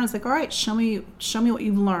Saturn is like, all right, show me what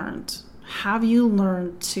you've learned. Have you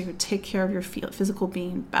learned to take care of your physical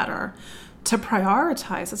being better, to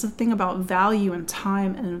prioritize? That's the thing about value and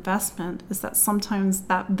time and investment, is that sometimes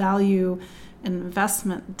that value and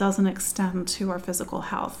investment doesn't extend to our physical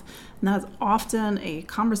health. And that's often a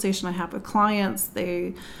conversation I have with clients.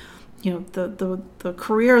 They, the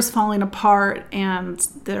career is falling apart, and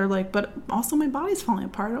they're like, but also my body's falling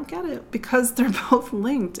apart. I don't get it, because they're both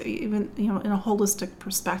linked, even, in a holistic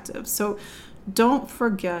perspective. So don't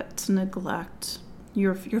forget to neglect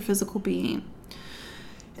your physical being.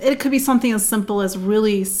 It could be something as simple as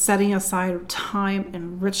really setting aside time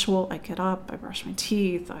and ritual. I get up, I brush my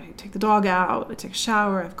teeth, I take the dog out, I take a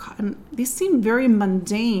shower. And these seem very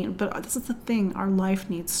mundane, but this is the thing, our life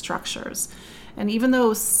needs structures. And even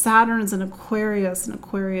though Saturn is in Aquarius, and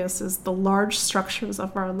Aquarius is the large structures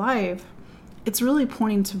of our life, it's really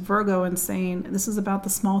pointing to Virgo and saying this is about the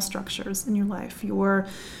small structures in your life, your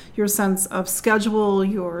sense of schedule,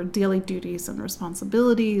 your daily duties and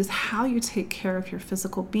responsibilities, how you take care of your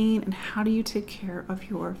physical being, and how do you take care of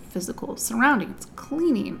your physical surroundings,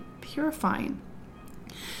 cleaning, purifying.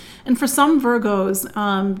 And for some Virgos,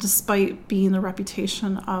 despite being the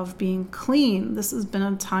reputation of being clean, this has been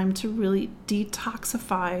a time to really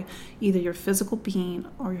detoxify either your physical being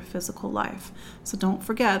or your physical life. So don't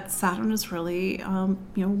forget, Saturn is really,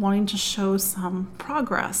 wanting to show some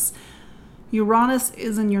progress. Uranus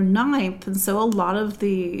is in your 9th, and so a lot of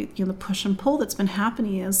the the push and pull that's been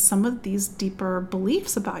happening is some of these deeper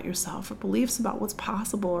beliefs about yourself, or beliefs about what's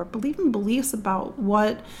possible, or even beliefs about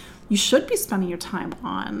what you should be spending your time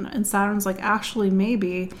on. And Saturn's like, actually,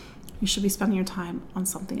 maybe you should be spending your time on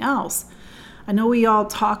something else. I know we all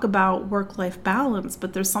talk about work-life balance,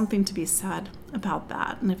 but there's something to be said about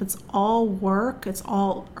that. And if it's all work, it's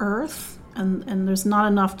all earth, and there's not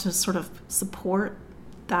enough to sort of support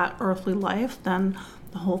that earthly life, then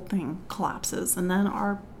the whole thing collapses, and then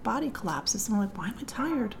our body collapses, and we're like, why am I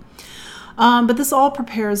tired? But this all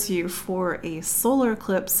prepares you for a solar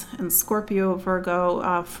eclipse in Scorpio,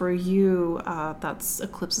 Virgo. For you, that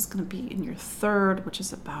eclipse is going to be in your 3rd, which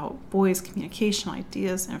is about voice, communication,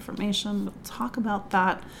 ideas, information. We'll talk about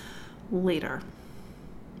that later.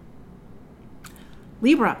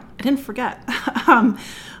 Libra, I didn't forget.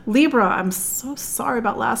 Libra, I'm so sorry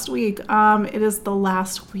about last week. It is the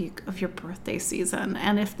last week of your birthday season.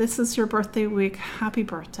 And if this is your birthday week, happy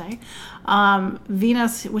birthday.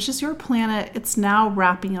 Venus, which is your planet, it's now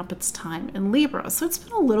wrapping up its time in Libra. So it's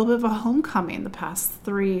been a little bit of a homecoming the past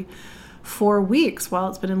 3-4 weeks while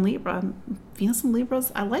it's been in Libra. Venus in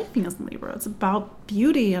Libras, I like Venus in Libra. It's about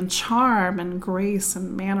beauty and charm and grace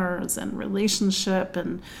and manners and relationship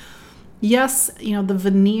and yes, the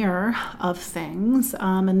veneer of things.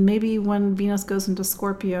 And maybe when Venus goes into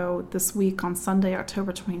Scorpio this week on Sunday,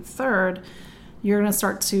 October 23rd, you're going to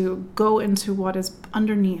start to go into what is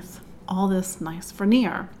underneath all this nice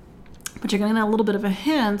veneer. But you're going to get a little bit of a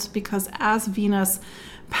hint, because as Venus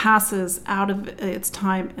passes out of its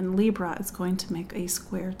time in Libra, it's going to make a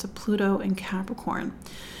square to Pluto in Capricorn.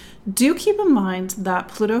 Do keep in mind that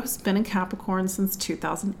Pluto has been in Capricorn since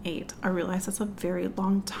 2008. I realize that's a very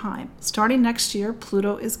long time. Starting next year,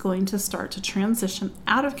 Pluto is going to start to transition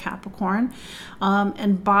out of Capricorn.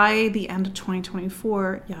 And by the end of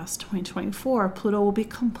 2024, yes, 2024, Pluto will be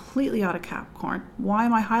completely out of Capricorn. Why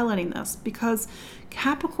am I highlighting this? Because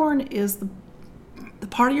Capricorn is the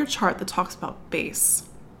part of your chart that talks about base,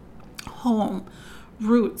 home,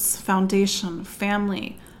 roots, foundation,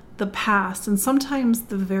 family, the past, and sometimes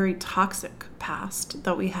the very toxic past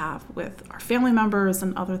that we have with our family members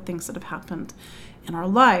and other things that have happened in our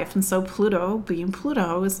life. And so Pluto, being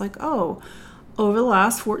Pluto, is like, oh, over the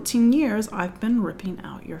last 14 years, I've been ripping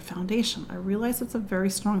out your foundation. I realize it's a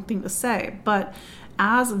very strong thing to say, but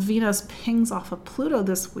as Venus pings off of Pluto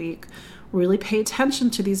this week, really pay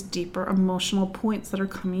attention to these deeper emotional points that are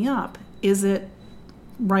coming up. Is it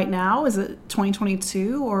right now? Is it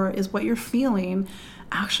 2022? Or is what you're feeling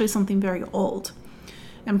actually something very old?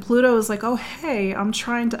 And Pluto is like, oh, hey, I'm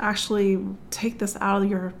trying to actually take this out of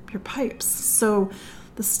your pipes. So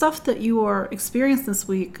the stuff that you are experiencing this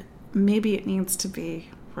week, maybe it needs to be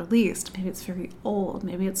released. Maybe it's very old.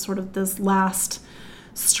 Maybe it's sort of this last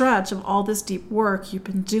stretch of all this deep work you've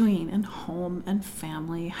been doing in home and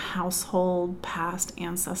family, household, past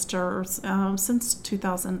ancestors since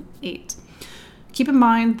 2008. Keep in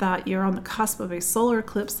mind that you're on the cusp of a solar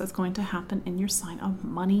eclipse that's going to happen in your sign of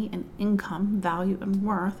money and income, value and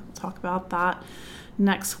worth. We'll talk about that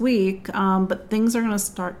next week. But things are going to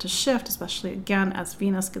start to shift, especially again as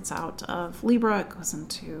Venus gets out of Libra. It goes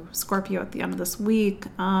into Scorpio at the end of this week.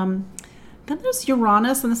 Then there's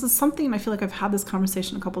Uranus, and this is something I feel like I've had this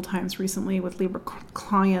conversation a couple times recently with Libra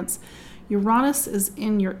clients. Uranus is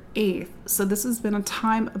in your 8th, so this has been a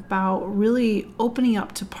time about really opening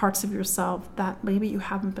up to parts of yourself that maybe you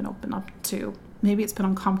haven't been open up to. Maybe it's been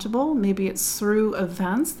uncomfortable, maybe it's through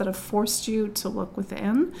events that have forced you to look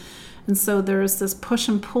within. And so there's this push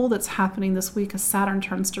and pull that's happening this week as Saturn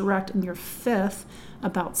turns direct in your 5th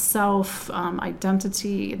about self,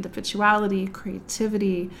 identity, individuality,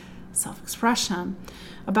 creativity, self-expression,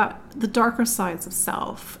 about the darker sides of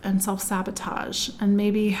self and self-sabotage, and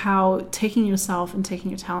maybe how taking yourself and taking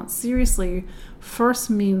your talent seriously first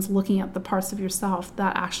means looking at the parts of yourself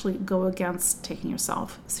that actually go against taking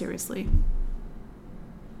yourself seriously.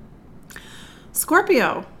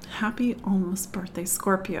 Scorpio. Happy almost birthday,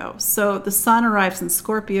 Scorpio. So the sun arrives in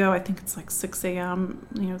Scorpio. I think it's like 6 a.m.,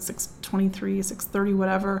 6:23, 6:30,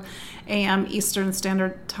 whatever, a.m. Eastern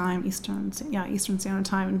Standard Time. Eastern Standard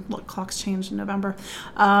Time. And clocks change in November.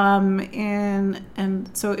 And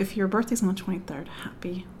so if your birthday's on the 23rd,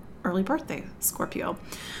 happy early birthday, Scorpio.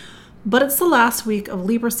 But it's the last week of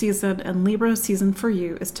Libra season, and Libra season for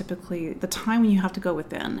you is typically the time when you have to go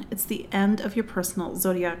within. It's the end of your personal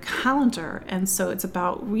zodiac calendar, and so it's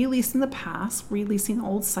about releasing the past, releasing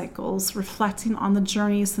old cycles, reflecting on the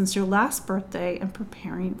journey since your last birthday, and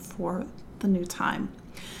preparing for the new time.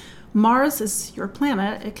 Mars is your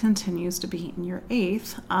planet. It continues to be in your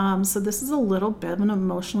 8th. So this is a little bit of an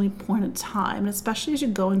emotionally pointed time, and especially as you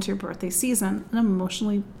go into your birthday season, an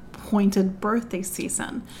emotionally pointed birthday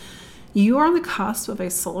season. You are on the cusp of a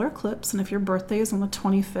solar eclipse, and if your birthday is on the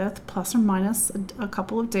 25th, plus or minus a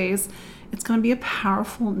couple of days, it's going to be a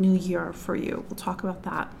powerful new year for you. We'll talk about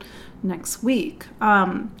that next week.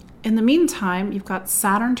 In the meantime, you've got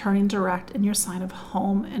Saturn turning direct in your sign of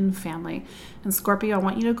home and family. And Scorpio, I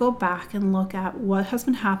want you to go back and look at what has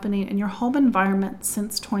been happening in your home environment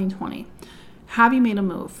since 2020. Have you made a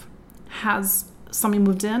move? Has somebody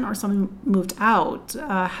moved in or somebody moved out?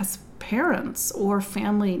 Has parents or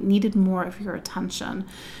family needed more of your attention?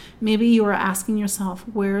 Maybe you are asking yourself,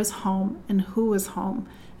 where is home and who is home?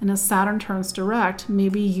 And as Saturn turns direct,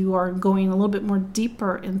 maybe you are going a little bit more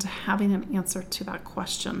deeper into having an answer to that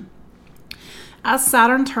question. As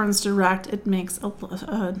Saturn turns direct, it makes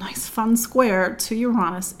a nice fun square to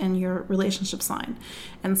Uranus in your relationship sign.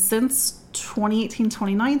 And since 2018,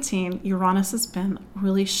 2019, Uranus has been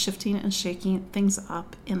really shifting and shaking things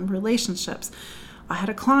up in relationships. I had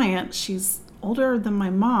a client, she's older than my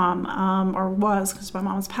mom, or was, because my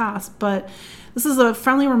mom's passed, but this is a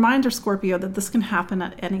friendly reminder, Scorpio, that this can happen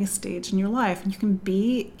at any stage in your life. You can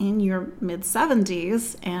be in your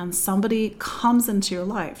mid-70s and somebody comes into your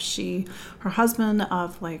life. Her husband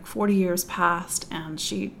of like 40 years passed, and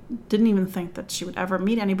she didn't even think that she would ever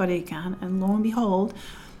meet anybody again, and lo and behold,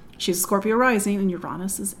 she's Scorpio rising, and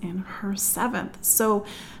Uranus is in her 7th. So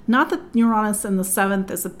not that Uranus in the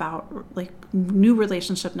 7th is about like new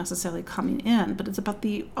relationship necessarily coming in, but it's about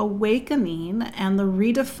the awakening and the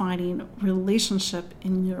redefining relationship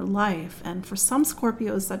in your life. And for some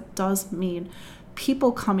Scorpios, that does mean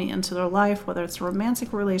people coming into their life, whether it's a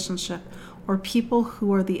romantic relationship or people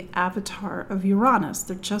who are the avatar of Uranus.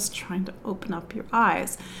 They're just trying to open up your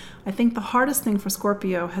eyes. I think the hardest thing for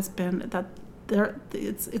Scorpio has been that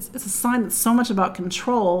it's a sign that's so much about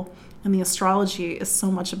control, and the astrology is so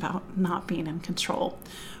much about not being in control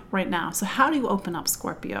right now. So how do you open up,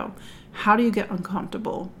 Scorpio? How do you get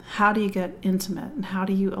uncomfortable? How do you get intimate? And how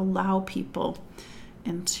do you allow people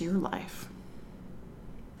into your life?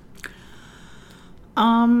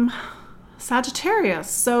 Sagittarius.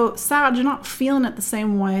 So Sag, you're not feeling it the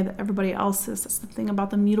same way that everybody else is. That's the thing about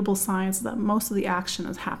the mutable signs, that most of the action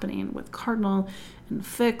is happening with cardinal and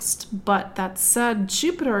fixed. But that said,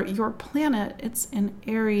 Jupiter, your planet, it's in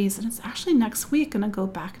Aries, and it's actually next week going to go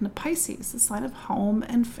back into Pisces, the sign of home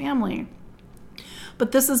and family.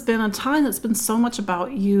 But this has been a time that's been so much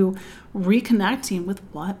about you reconnecting with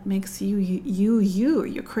what makes you,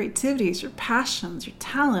 your creativities, your passions, your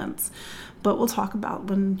talents. But we'll talk about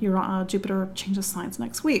when your Jupiter changes signs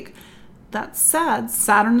next week. That said,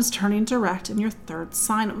 Saturn is turning direct in your 3rd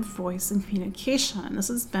sign of voice and communication. And this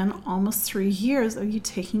has been almost 3 years of you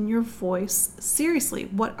taking your voice seriously.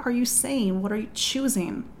 What are you saying? What are you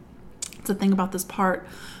choosing? The thing about this part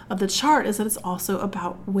of the chart is that it's also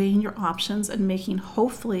about weighing your options and making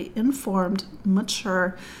hopefully informed,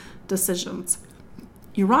 mature decisions.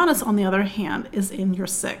 Uranus, on the other hand, is in your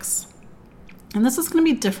 6th. And this is going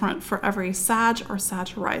to be different for every Sag or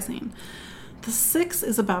Sag rising. The 6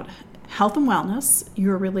 is about health and wellness,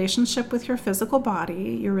 your relationship with your physical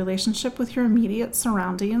body, your relationship with your immediate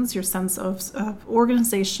surroundings, your sense of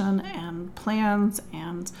organization and plans,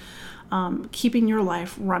 and keeping your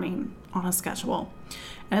life running on a schedule.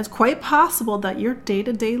 And it's quite possible that your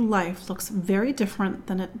day-to-day life looks very different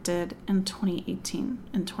than it did in 2018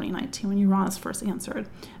 and 2019 when Uranus first answered.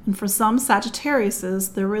 And for some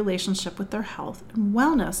Sagittariuses, their relationship with their health and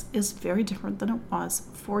wellness is very different than it was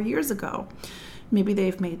 4 years ago. Maybe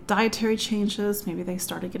they've made dietary changes, maybe they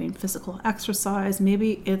started getting physical exercise,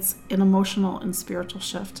 maybe it's an emotional and spiritual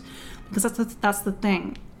shift, because that's the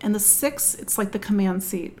thing. And the 6, it's like the command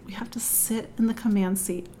seat. We have to sit in the command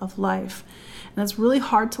seat of life. And it's really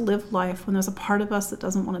hard to live life when there's a part of us that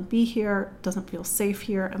doesn't want to be here, doesn't feel safe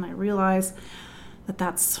here. And I realize that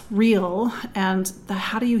that's real. And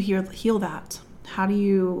how do you heal that? How do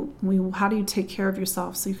you take care of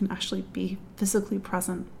yourself so you can actually be physically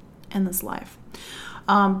present in this life?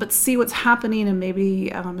 But see what's happening, and maybe,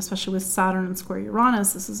 especially with Saturn and square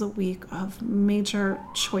Uranus, this is a week of major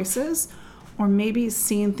choices, or maybe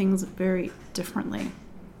seeing things very differently.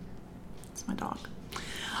 It's my dog.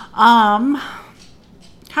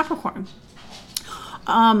 Capricorn.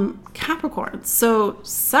 Capricorn. So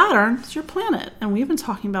Saturn is your planet, and we've been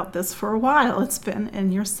talking about this for a while. It's been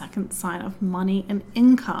in your second sign of money and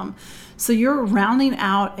income. So you're rounding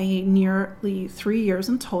out a nearly 3 years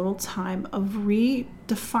in total time of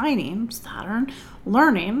redefining Saturn,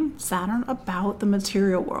 learning Saturn about the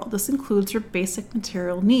material world. This includes your basic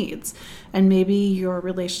material needs, and maybe your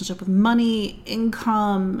relationship with money,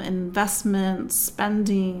 income, investment,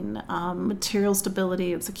 spending, material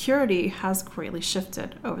stability, and security has greatly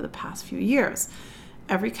shifted over the past few years.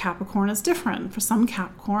 Every Capricorn is different. For some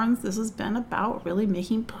Capricorns, this has been about really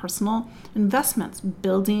making personal investments,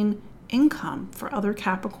 building income. For other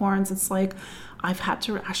Capricorns, it's like, I've had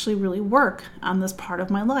to actually really work on this part of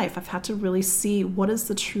my life. I've had to really see what is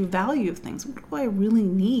the true value of things. What do I really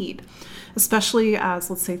need? Especially as,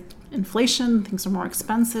 let's say, inflation, things are more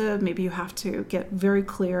expensive. Maybe you have to get very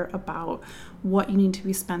clear about what you need to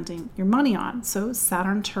be spending your money on. So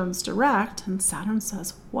Saturn turns direct, and Saturn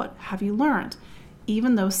says, what have you learned?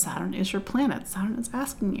 Even though Saturn is your planet, Saturn is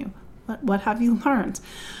asking you, what have you learned?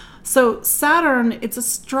 So Saturn, it's a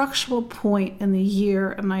structural point in the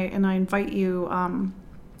year, and I invite you,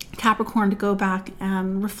 Capricorn, to go back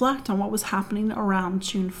and reflect on what was happening around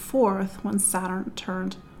June 4th when Saturn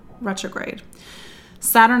turned retrograde.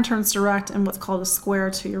 Saturn turns direct in what's called a square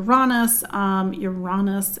to Uranus.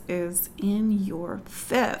 Uranus is in your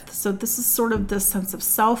 5th. So this is sort of this sense of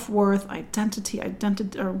self-worth, identity,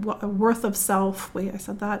 or worth of self. Wait, I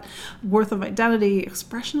said that. Worth of identity,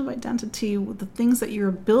 expression of identity, the things that you're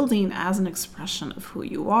building as an expression of who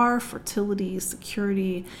you are, fertility,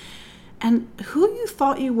 security, and who you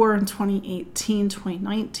thought you were in 2018,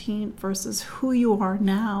 2019 versus who you are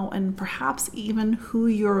now, and perhaps even who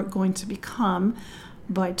you're going to become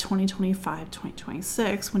by 2025,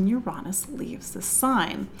 2026, when Uranus leaves the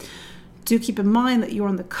sign. Do keep in mind that you're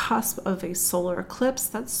on the cusp of a solar eclipse.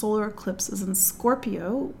 That solar eclipse is in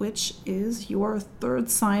Scorpio, which is your 3rd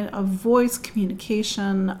sign of voice,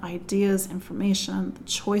 communication, ideas, information, the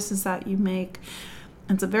choices that you make.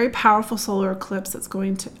 And it's a very powerful solar eclipse that's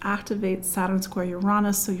going to activate Saturn square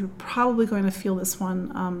Uranus, so you're probably going to feel this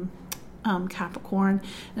one, Capricorn,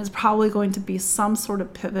 and it's probably going to be some sort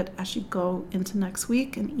of pivot as you go into next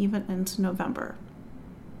week and even into November.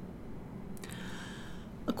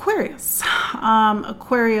 Aquarius.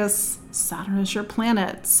 Aquarius, Saturn is your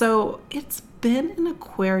planet. So it's been in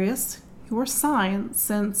Aquarius, your sign,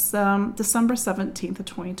 since December 17th of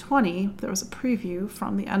 2020. There was a preview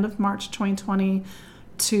from the end of March 2020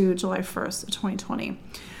 to July 1st of 2020.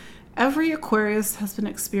 Every Aquarius has been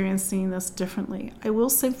experiencing this differently. I will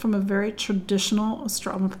say, from a very traditional, I'm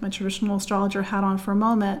going to put my traditional astrologer hat on for a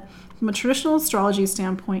moment. From a traditional astrology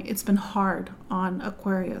standpoint, it's been hard on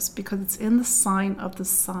Aquarius because it's in the sign of the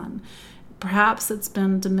sun. Perhaps it's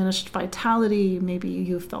been diminished vitality. Maybe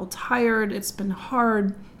you felt tired. It's been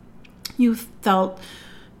hard. You felt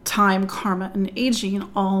time, karma, and aging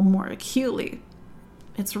all more acutely.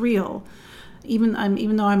 It's real. Even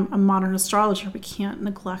though I'm a modern astrologer, we can't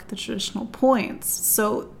neglect the traditional points.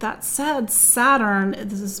 So that said, Saturn,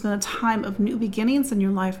 this has been a time of new beginnings in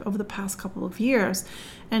your life over the past couple of years,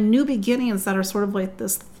 and new beginnings that are sort of like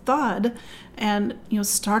this thud, and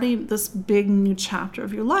starting this big new chapter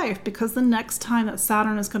of your life, because the next time that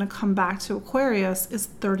Saturn is going to come back to Aquarius is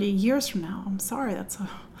 30 years from now. I'm sorry,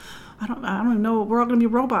 I don't even know. We're all going to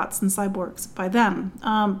be robots and cyborgs by then.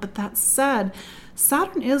 But that said,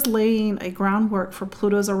 Saturn is laying a groundwork for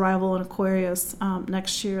Pluto's arrival in Aquarius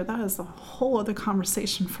next year. That is a whole other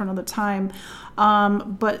conversation for another time.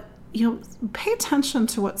 But pay attention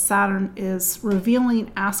to what Saturn is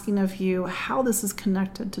revealing, asking of you, how this is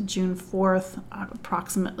connected to June 4th,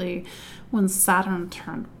 approximately, when Saturn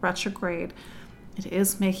turned retrograde. It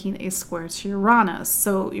is making a square to Uranus.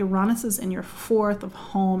 So Uranus is in your 4th of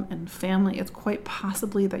home and family. It's quite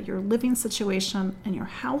possibly that your living situation and your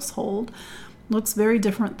household looks very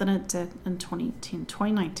different than it did in 2018,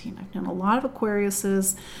 2019. I've known a lot of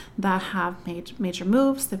Aquariuses that have made major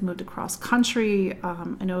moves. They've moved across country.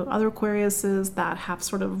 I know other Aquariuses that have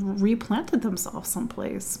sort of replanted themselves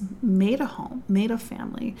someplace, made a home, made a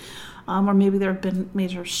family, or maybe there have been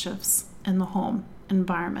major shifts in the home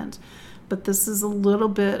environment. But this is a little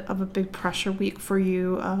bit of a big pressure week for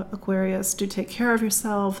you, Aquarius. Do take care of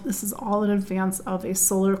yourself. This is all in advance of a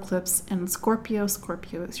solar eclipse in Scorpio.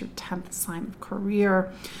 Scorpio is your 10th sign of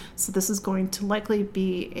career. So this is going to likely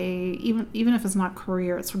be even if it's not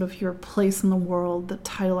career, it's sort of your place in the world, the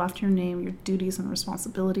title after your name, your duties and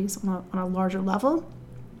responsibilities on a larger level.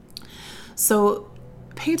 So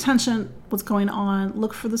pay attention what's going on.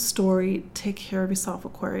 Look for the story. Take care of yourself,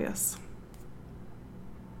 Aquarius.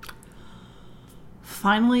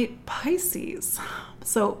 Finally, Pisces.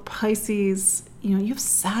 So Pisces, you have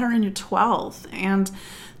Saturn in your 12th, and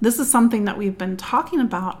this is something that we've been talking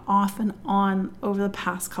about off and on over the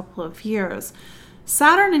past couple of years.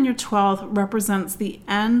 Saturn in your 12th represents the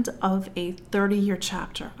end of a 30-year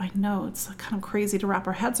chapter. I know it's kind of crazy to wrap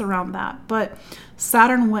our heads around that, but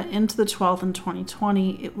Saturn went into the 12th in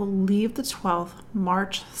 2020. It will leave the 12th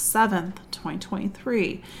March 7th,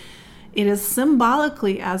 2023. It is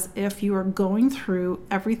symbolically as if you are going through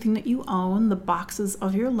everything that you own, the boxes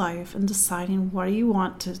of your life, and deciding what do you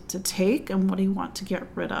want to take and what do you want to get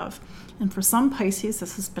rid of. And for some Pisces,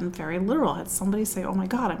 this has been very literal. I had somebody say, oh my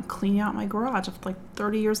God, I'm cleaning out my garage of like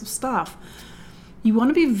 30 years of stuff. You want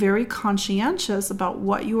to be very conscientious about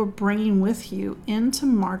what you are bringing with you into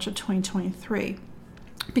March of 2023.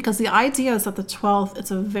 Because the idea is that the 12th,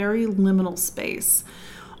 it's a very liminal space.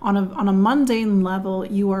 On a mundane level,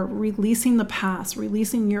 you are releasing the past,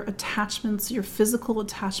 releasing your attachments, your physical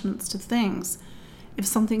attachments to things. If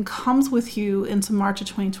something comes with you into March of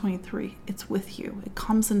 2023, it's with you. It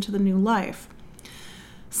comes into the new life.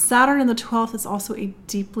 Saturn in the 12th is also a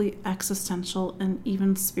deeply existential and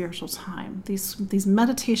even spiritual time. These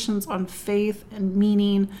meditations on faith and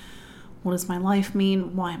meaning. What does my life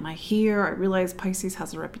mean? Why am I here? I realize Pisces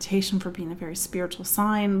has a reputation for being a very spiritual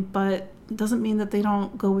sign, but it doesn't mean that they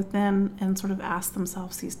don't go within and sort of ask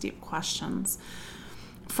themselves these deep questions.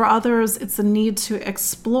 For others, it's a need to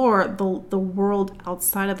explore the world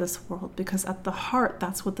outside of this world, because at the heart,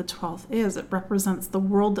 that's what the 12th is. It represents the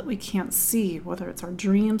world that we can't see, whether it's our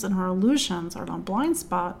dreams and our illusions, our blind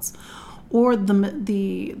spots, or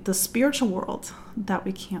the spiritual world that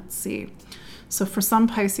we can't see. So for some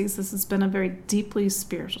Pisces, this has been a very deeply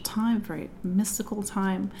spiritual time, very mystical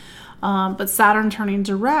time. But Saturn turning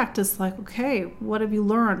direct is like, okay, what have you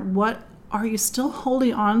learned? What are you still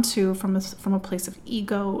holding on to from a place of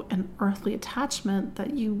ego and earthly attachment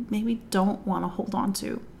that you maybe don't want to hold on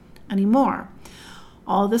to anymore?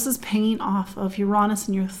 All this is paying off of Uranus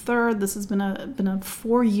in your 3rd. This has been a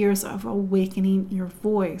 4 years of awakening your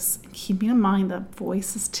voice. Keeping in mind that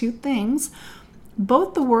voice is two things.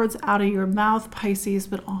 Both the words out of your mouth, Pisces,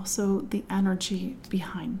 but also the energy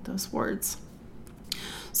behind those words.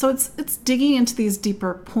 So it's digging into these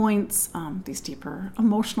deeper points, these deeper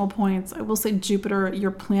emotional points. I will say Jupiter,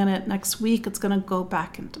 your planet, next week, it's going to go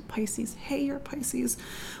back into Pisces. Hey, you're Pisces.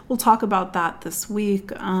 We'll talk about that this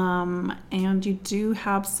week. And you do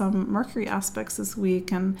have some Mercury aspects this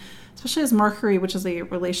week. And especially as Mercury, which is a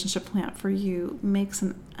relationship planet for you, makes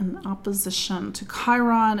an opposition to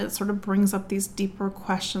Chiron, it sort of brings up these deeper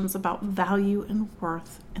questions about value and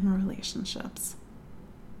worth in relationships.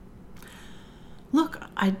 Look,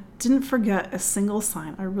 I didn't forget a single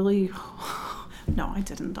sign. No, I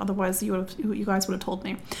didn't. Otherwise, you guys would have told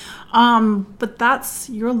me. But that's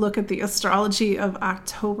your look at the astrology of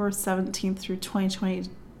October 17th through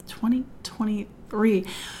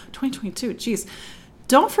 2022. Geez.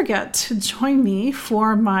 Don't forget to join me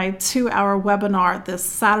for my 2-hour webinar this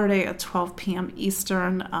Saturday at 12 p.m.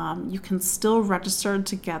 Eastern. You can still register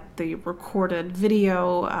to get the recorded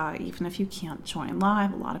video, even if you can't join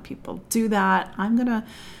live. A lot of people do that. I'm going to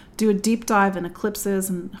do a deep dive in eclipses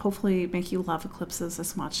and hopefully make you love eclipses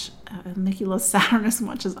as much Nikki loves Saturn as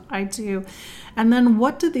much as I do. And then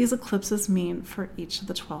what do these eclipses mean for each of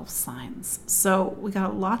the 12 signs? So we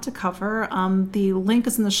got a lot to cover. The link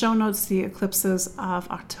is in the show notes, the eclipses of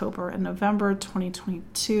October and November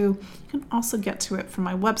 2022. You can also get to it from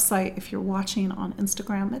my website. If you're watching on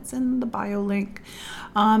Instagram, it's in the bio link.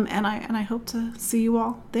 And I hope to see you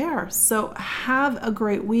all there. So have a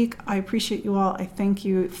great week. I appreciate you all. I thank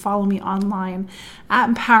you. Follow me online at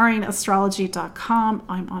empoweringastrology.com.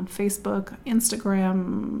 I'm on Facebook,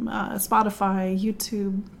 Instagram, Spotify,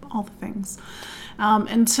 YouTube, all the things.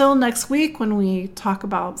 Until next week when we talk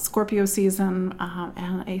about Scorpio season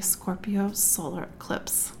and a Scorpio solar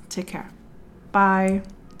eclipse. Take care. Bye.